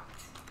what?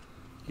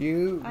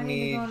 You I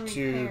need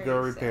to go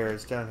repair.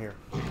 It's down here.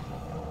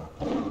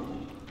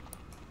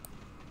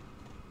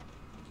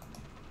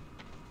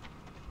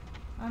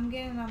 I'm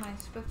getting on my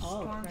Swift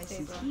All Storm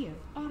prices Saber here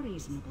are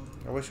reasonable.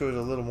 I wish it was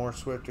a little more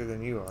swifter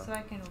than you so are.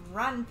 I can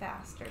run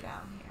faster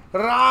down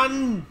here.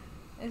 Run!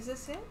 Is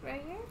this it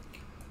right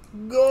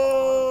here?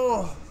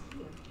 Go!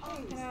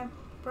 Hey, can I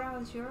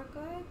browse your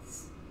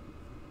goods?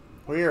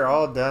 We are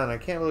all done. I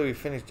can't believe we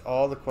finished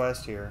all the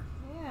quests here.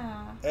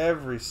 Yeah.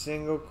 Every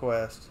single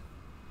quest.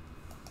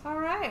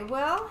 Alright,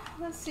 well,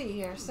 let's see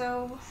here.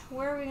 So,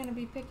 where are we going to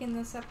be picking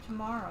this up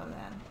tomorrow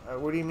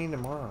then? What do you mean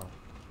tomorrow?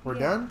 We're Yeah,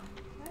 done?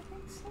 I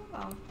think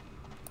so.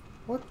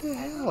 What the I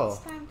think hell?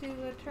 it's time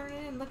to turn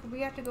it in. Look, we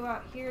have to go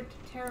out here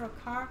to Taro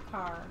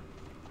Car.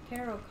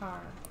 Tiro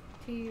Car.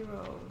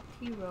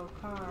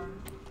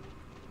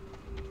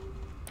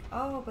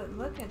 Oh, but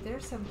look at,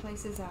 there's some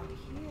places out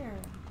here.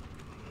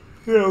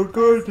 Yeah, we're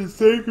going to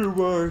Sacred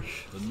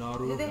Marsh. The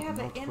Naru Do they have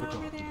an not inn over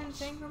forgotten there in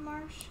us. Zanger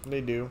Marsh?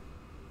 They do.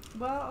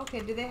 Well, okay,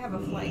 do they have a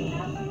flight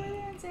path over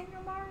there in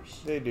Zanger Marsh?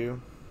 They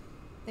do.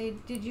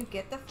 Did you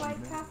get the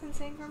flight path in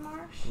Zanger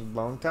Marsh?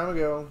 Long time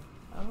ago.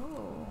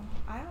 Oh,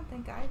 I don't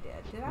think I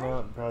did. Did I?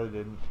 No, probably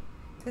didn't.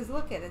 Because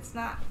look it's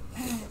not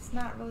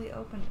really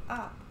opened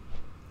up.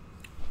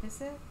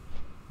 Is it?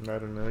 I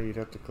don't know. You'd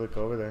have to click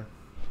over there.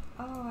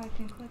 Oh, I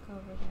can click over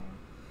there.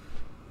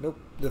 Nope.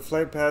 The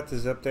flight path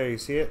is up there. You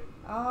see it?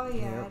 Oh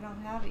yeah, Yep. I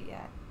don't have it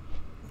yet.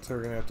 So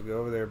we're going to have to go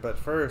over there. But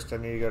first, I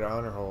need to go to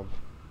Honor Hold.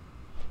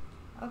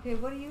 Okay,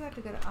 what do you have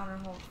to go to Honor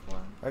Hold for?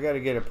 I got to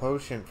get a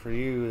potion for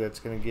you that's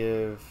going to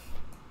give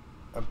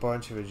a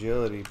bunch of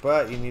agility.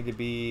 But you need to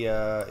be...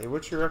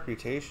 what's your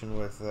reputation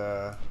with...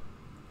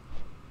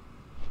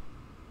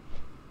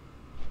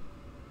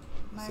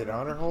 is it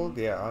Honor Hold?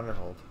 Yeah, Honor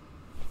Hold.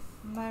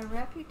 My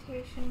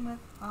reputation with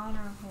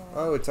Honor Hold.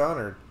 Oh, it's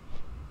honored.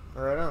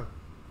 Right on.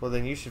 Well,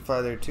 then you should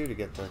fly there too to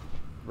get the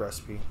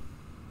recipe.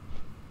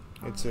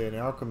 It's an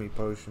alchemy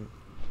potion.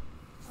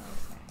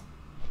 Okay.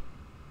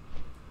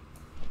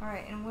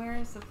 Alright, and where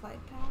is the flight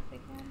path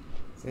again?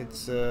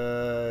 It's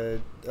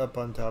up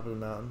on top of the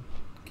mountain.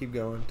 Keep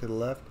going to the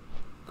left.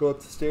 Go up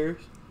the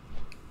stairs.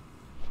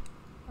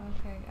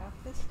 Okay, up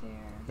the stairs.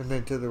 And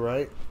then to the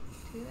right.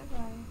 To the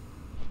right.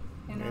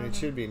 And on it the-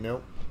 should be,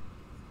 nope.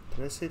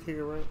 Did I say take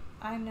a right?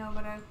 I know,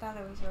 but I thought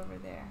it was over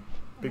there.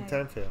 Big And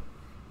time fail.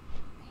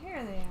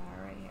 Here they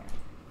are, right here.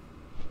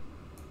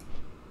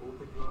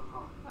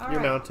 All You're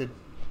right. mounted.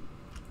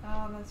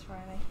 Oh, that's right.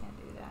 I can't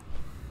do that.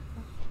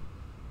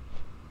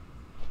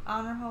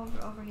 Honor Hold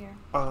over here.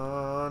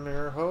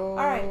 Honor Hold.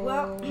 Alright,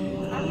 well, I'm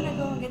going to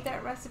go and get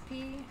that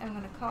recipe. I'm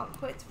going to call it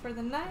quits for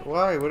the night.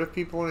 Why? What if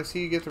people want to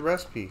see you get the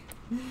recipe?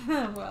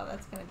 Well,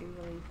 that's going to be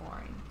really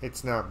boring.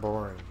 It's not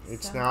boring.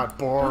 It's So- not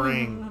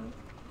boring.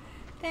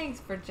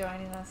 Thanks for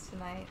joining us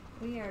tonight.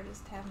 We are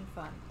just having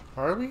fun.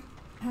 Are we?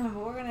 But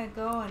we're going to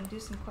go and do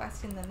some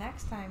questing the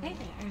next time Hey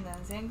in the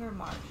Zanger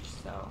Marsh.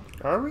 So,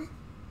 Are we?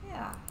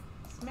 yeah.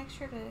 Just make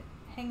sure to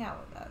hang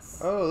out with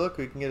us. Oh, look,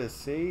 we can get a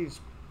sage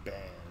band.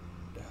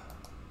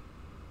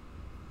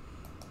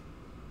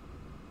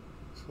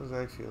 So was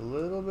actually a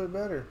little bit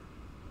better.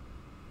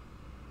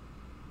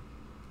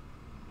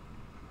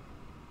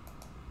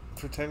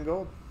 For 10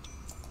 gold.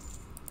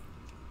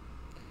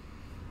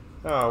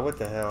 Oh, what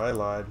the hell? I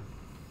lied.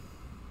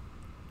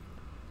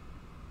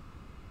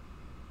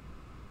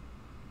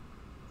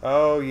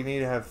 Oh, you need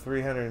to have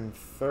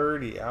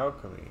 330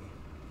 alchemy.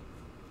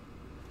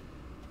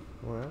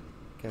 Well,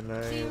 can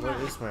I...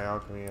 What is my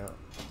alchemy at?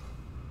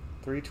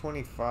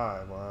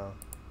 325. Wow.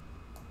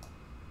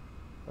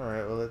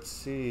 Alright, well, let's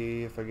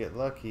see if I get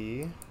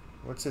lucky.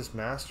 What's this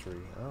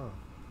mastery? Oh.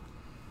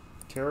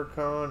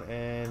 Terracone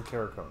and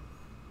Terracone.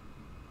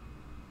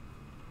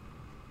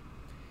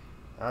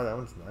 Ah, that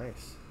one's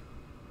nice.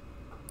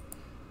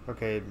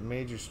 Okay,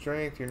 major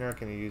strength, you're not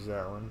going to use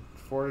that one.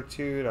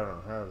 Fortitude, I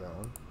don't have that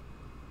one.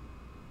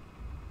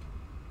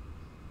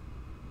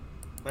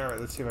 Alright,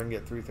 let's see if I can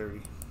get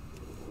 330.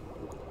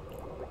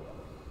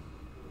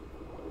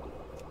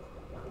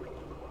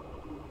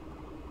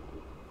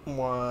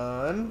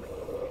 One,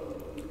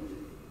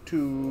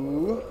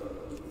 two,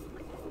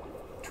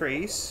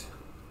 trace.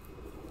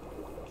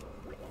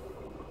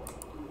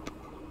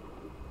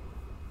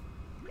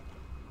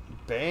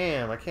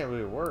 Bam! I can't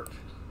believe it worked.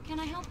 Can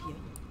I help you?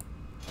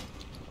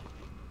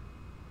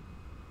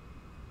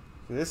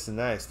 This is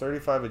nice.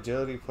 35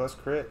 agility plus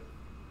crit.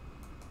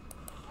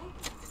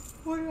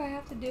 What do I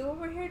have to do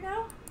over here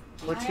now?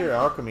 What's your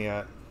alchemy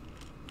at?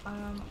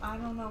 I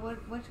don't know.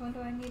 Which one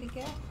do I need to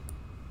get?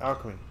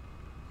 Alchemy.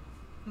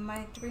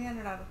 My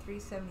 300 out of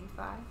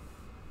 375.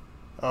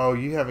 Oh,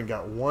 you haven't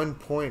got 1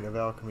 point of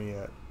alchemy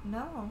yet.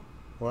 No.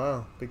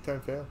 Wow, big time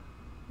fail.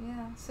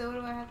 Yeah. So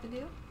what do I have to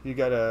do? You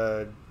got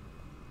a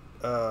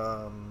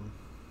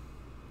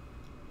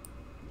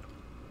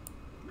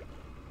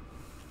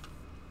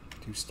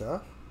do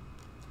stuff?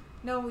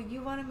 No,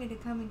 you wanted me to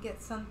come and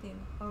get something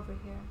over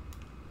here.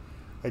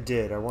 I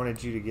did. I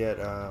wanted you to get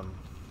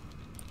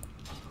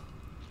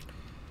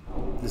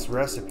this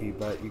recipe,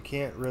 but you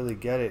can't really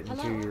get it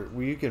until your.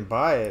 Well, you can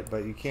buy it,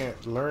 but you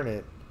can't learn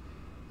it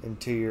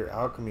until your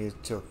alchemy is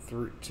till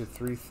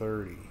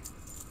 330.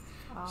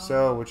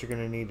 So what you're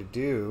gonna need to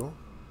do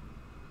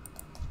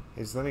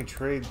is let me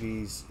trade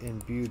these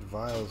imbued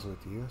vials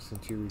with you,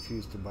 since you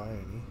refuse to buy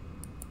any.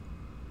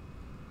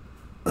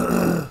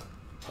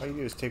 All you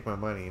do is take my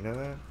money. You know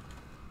that?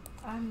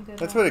 I'm good.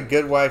 That's what a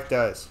good wife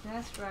does.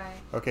 That's right.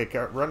 Okay,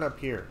 run up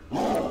here.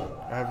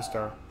 I have a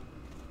star.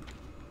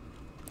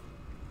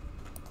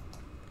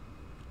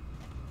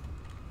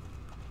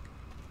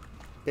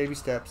 Baby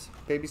steps.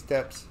 Baby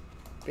steps.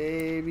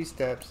 Baby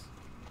steps.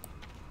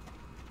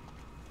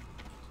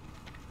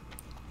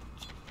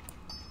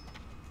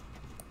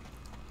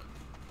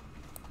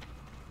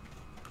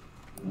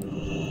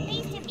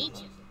 Nice to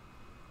meet you.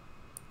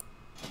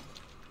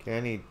 Okay, I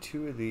need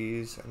 2 of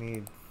these. I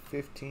need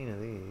 15 of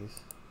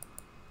these.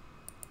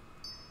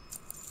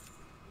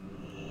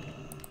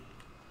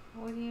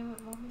 What do you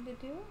want me to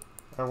do?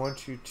 I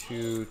want you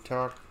to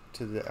talk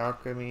to the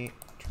alchemy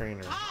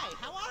trainer. Hi,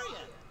 how are you?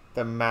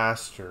 The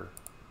master.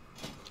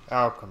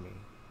 Alchemy.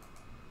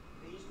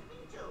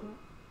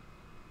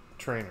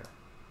 Trainer.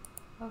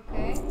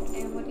 Okay.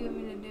 And what do you want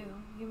me to do?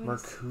 You want me to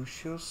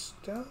Mercutio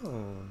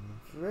stone.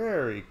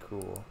 Very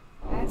cool.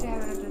 I have to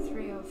have it up to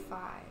 305.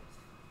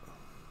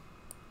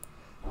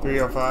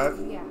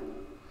 305? Yeah.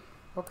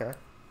 Okay.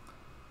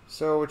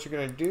 So what you're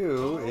going to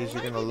do is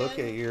you're going to look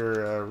at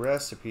your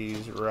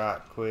recipes right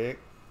quick.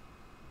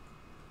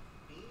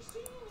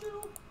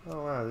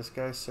 Oh wow, this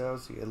guy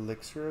sells the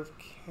elixir of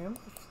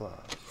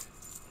camouflage.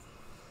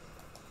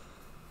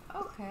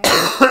 Okay.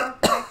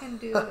 I can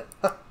do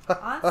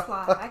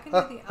onslaught. I can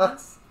do the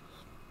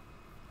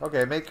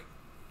Okay, make...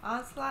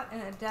 onslaught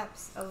and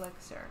adept's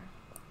elixir.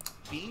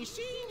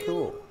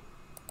 Cool.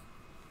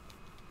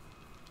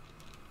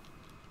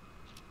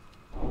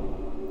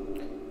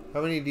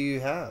 How many do you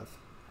have?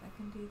 I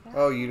can do that.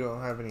 Oh, you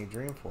don't have any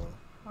dream foil.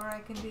 Or I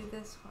can do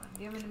this one.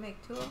 Do you want me to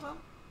make 2 of them?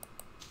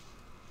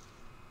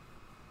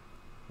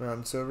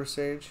 Mountain silver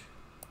sage.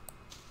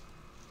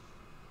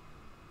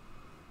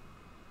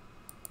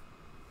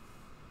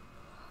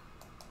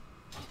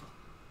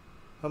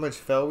 How much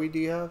fellweed do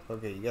you have?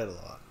 Okay, you got a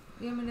lot.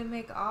 You want me to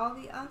make all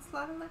the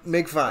onslaught elixirs?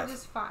 Make Or 5.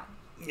 just 5?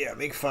 Yeah,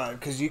 make 5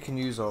 because you can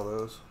use all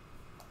those.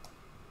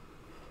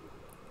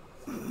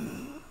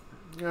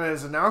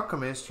 As an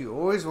alchemist, you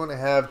always want to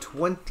have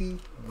 20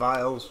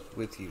 vials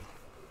with you.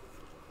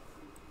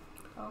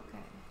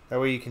 Okay. That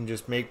way you can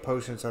just make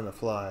potions on the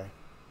fly.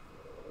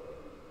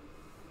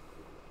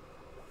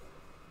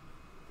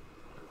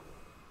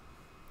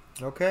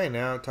 Okay,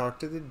 now talk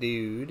to the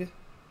dude.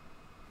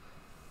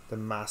 The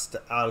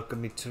master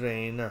alchemy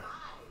trainer.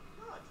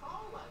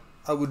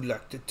 I would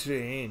like to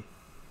train.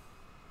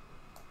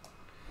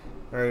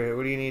 Alright,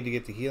 what do you need to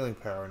get the healing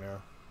power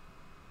now?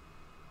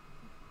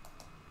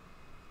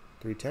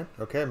 310?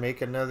 Okay,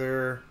 make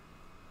another...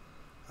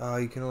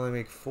 you can only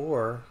make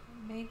 4.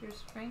 Major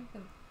strength.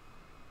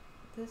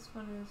 This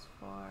one is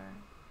for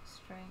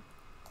strength.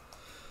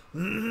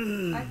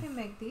 I can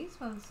make these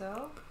ones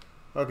though.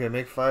 Okay,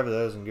 make 5 of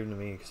those and give them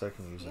to me because I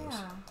can use those.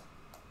 Yeah.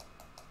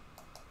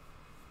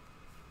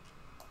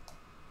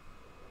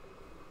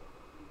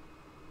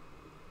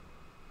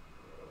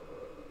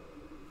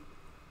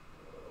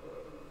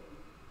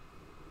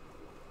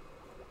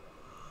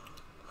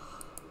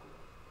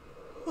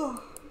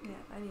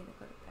 need to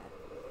go to bed.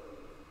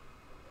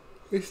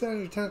 It's not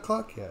even 10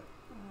 o'clock yet.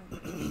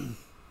 Alright.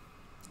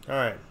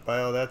 Alright,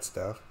 buy all that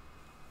stuff.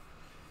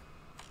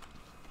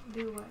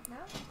 Do what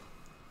now?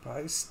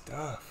 Buy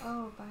stuff.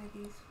 Oh, buy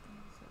these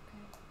things.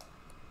 Okay.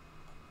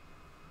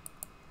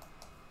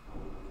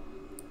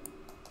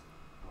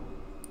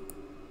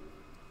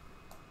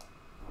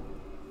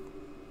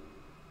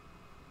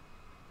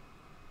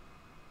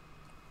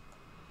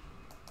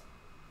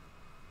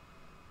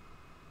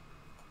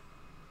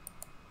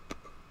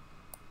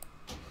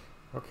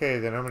 Okay,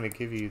 then I'm going to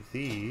give you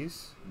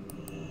these.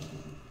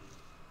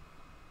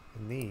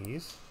 And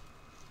these.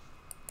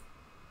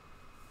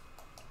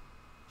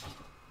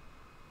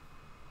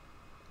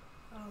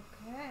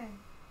 Okay.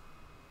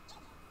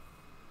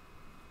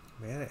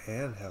 Mana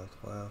and health,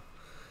 wow.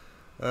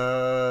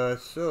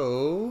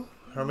 So,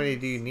 how many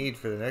do you need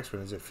for the next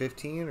one? Is it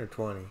 15 or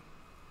 20? Need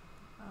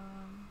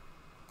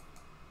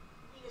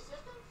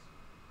assistance?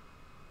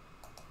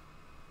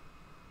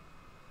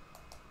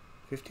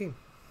 15.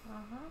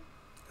 Uh-huh.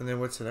 And then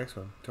what's the next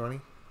one? 20?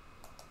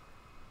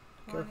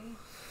 20.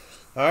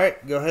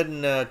 Alright, go ahead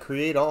and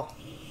create all.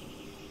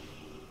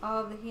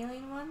 All the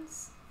healing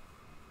ones?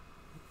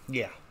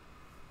 Yeah.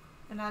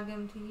 And I'll give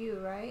them to you,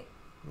 right?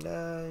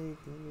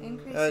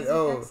 Increases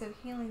oh, effects of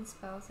healing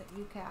spells that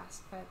you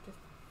cast by up to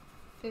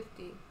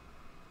 50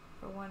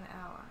 for 1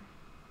 hour.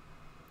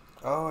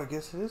 oh, I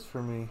guess it is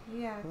for me.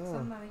 Yeah, because Oh.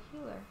 I'm not a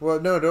healer. Well,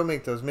 no, don't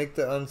make those. Make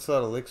the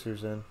unsought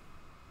elixirs then.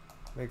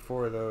 Make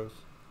 4 of those.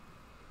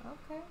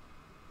 Okay.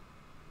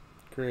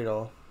 Create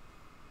all.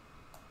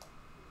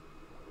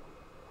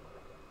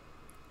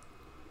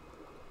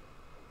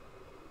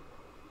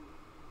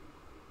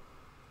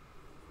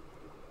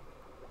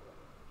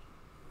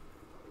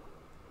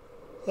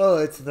 Oh,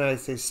 it's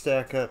nice. They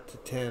stack up to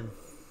 10.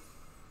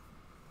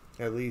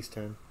 At least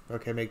 10.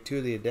 Okay, make 2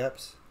 of the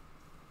adepts.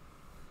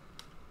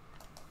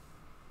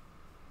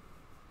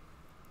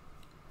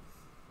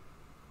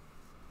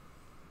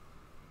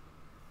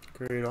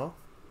 Create all.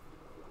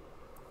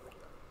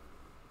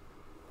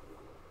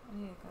 I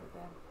need to go to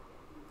bed.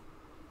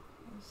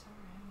 I'm sorry,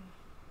 honey.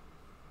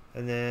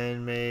 And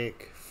then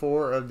make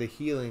 4 of the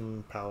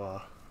healing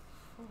power.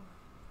 4.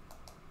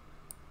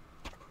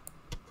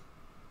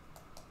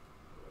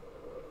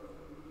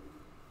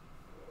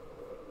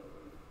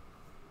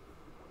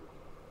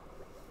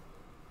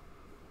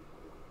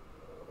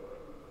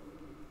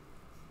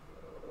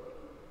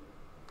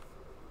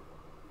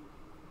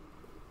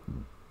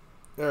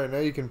 Alright, now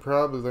you can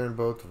probably learn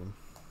both of them.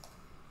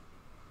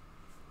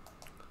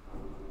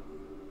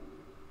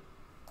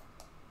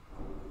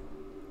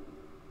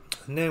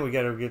 And then we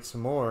gotta get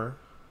some more.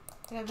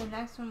 Yeah, the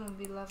next one will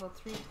be level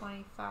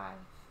 325.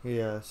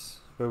 Yes,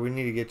 but we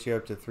need to get you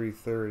up to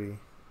 330.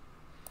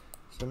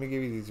 So let me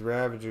give you these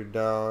Ravager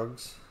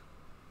dogs.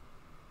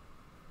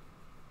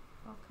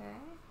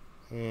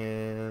 Okay.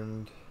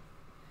 And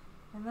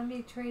And let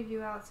me trade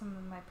you out some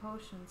of my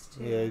potions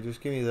too. yeah, just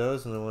give me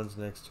those and the ones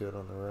next to it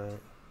on the right.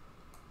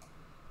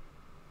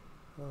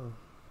 Oh,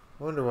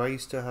 I wonder why you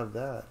still have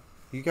that.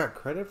 You got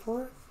credit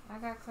for it? I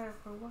got credit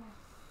for what?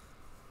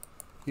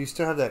 You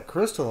still have that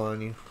crystal on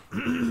you.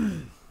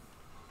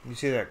 You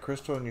see that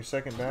crystal in your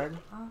second bag?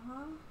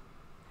 Uh-huh.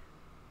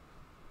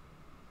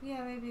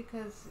 Yeah, maybe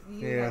because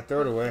you Yeah, got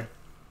throw it credit. away.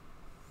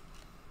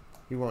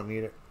 You won't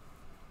need it.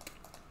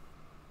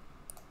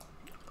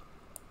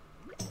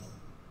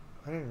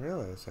 I didn't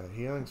realize that.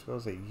 Healing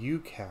spells that you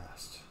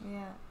cast.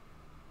 Yeah.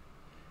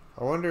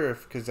 I wonder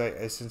if, because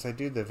since I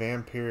do the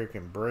Vampiric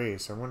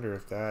Embrace, I wonder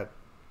if that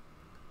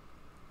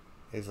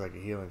is like a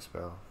healing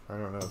spell. I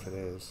don't know if it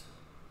is.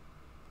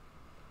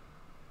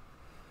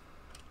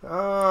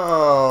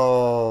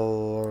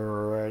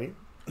 Alrighty.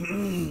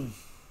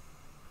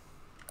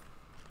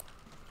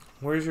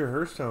 Where's your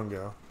Hearthstone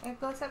go? It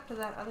goes up to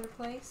that other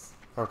place.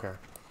 Okay.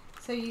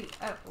 So you,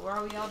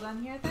 are we all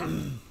done here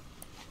then?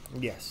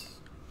 Yes.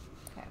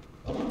 Okay.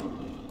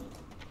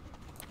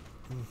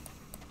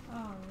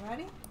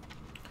 Alrighty.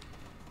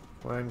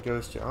 Mine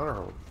goes to Honor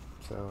Hold,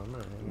 so I'm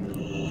gonna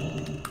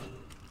hang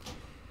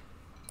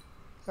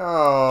out.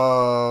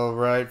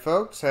 Alright,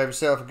 folks. Have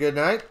yourself a good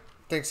night.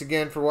 Thanks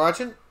again for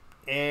watching,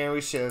 and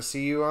we shall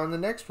see you on the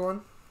next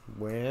one.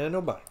 Bueno,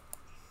 bye.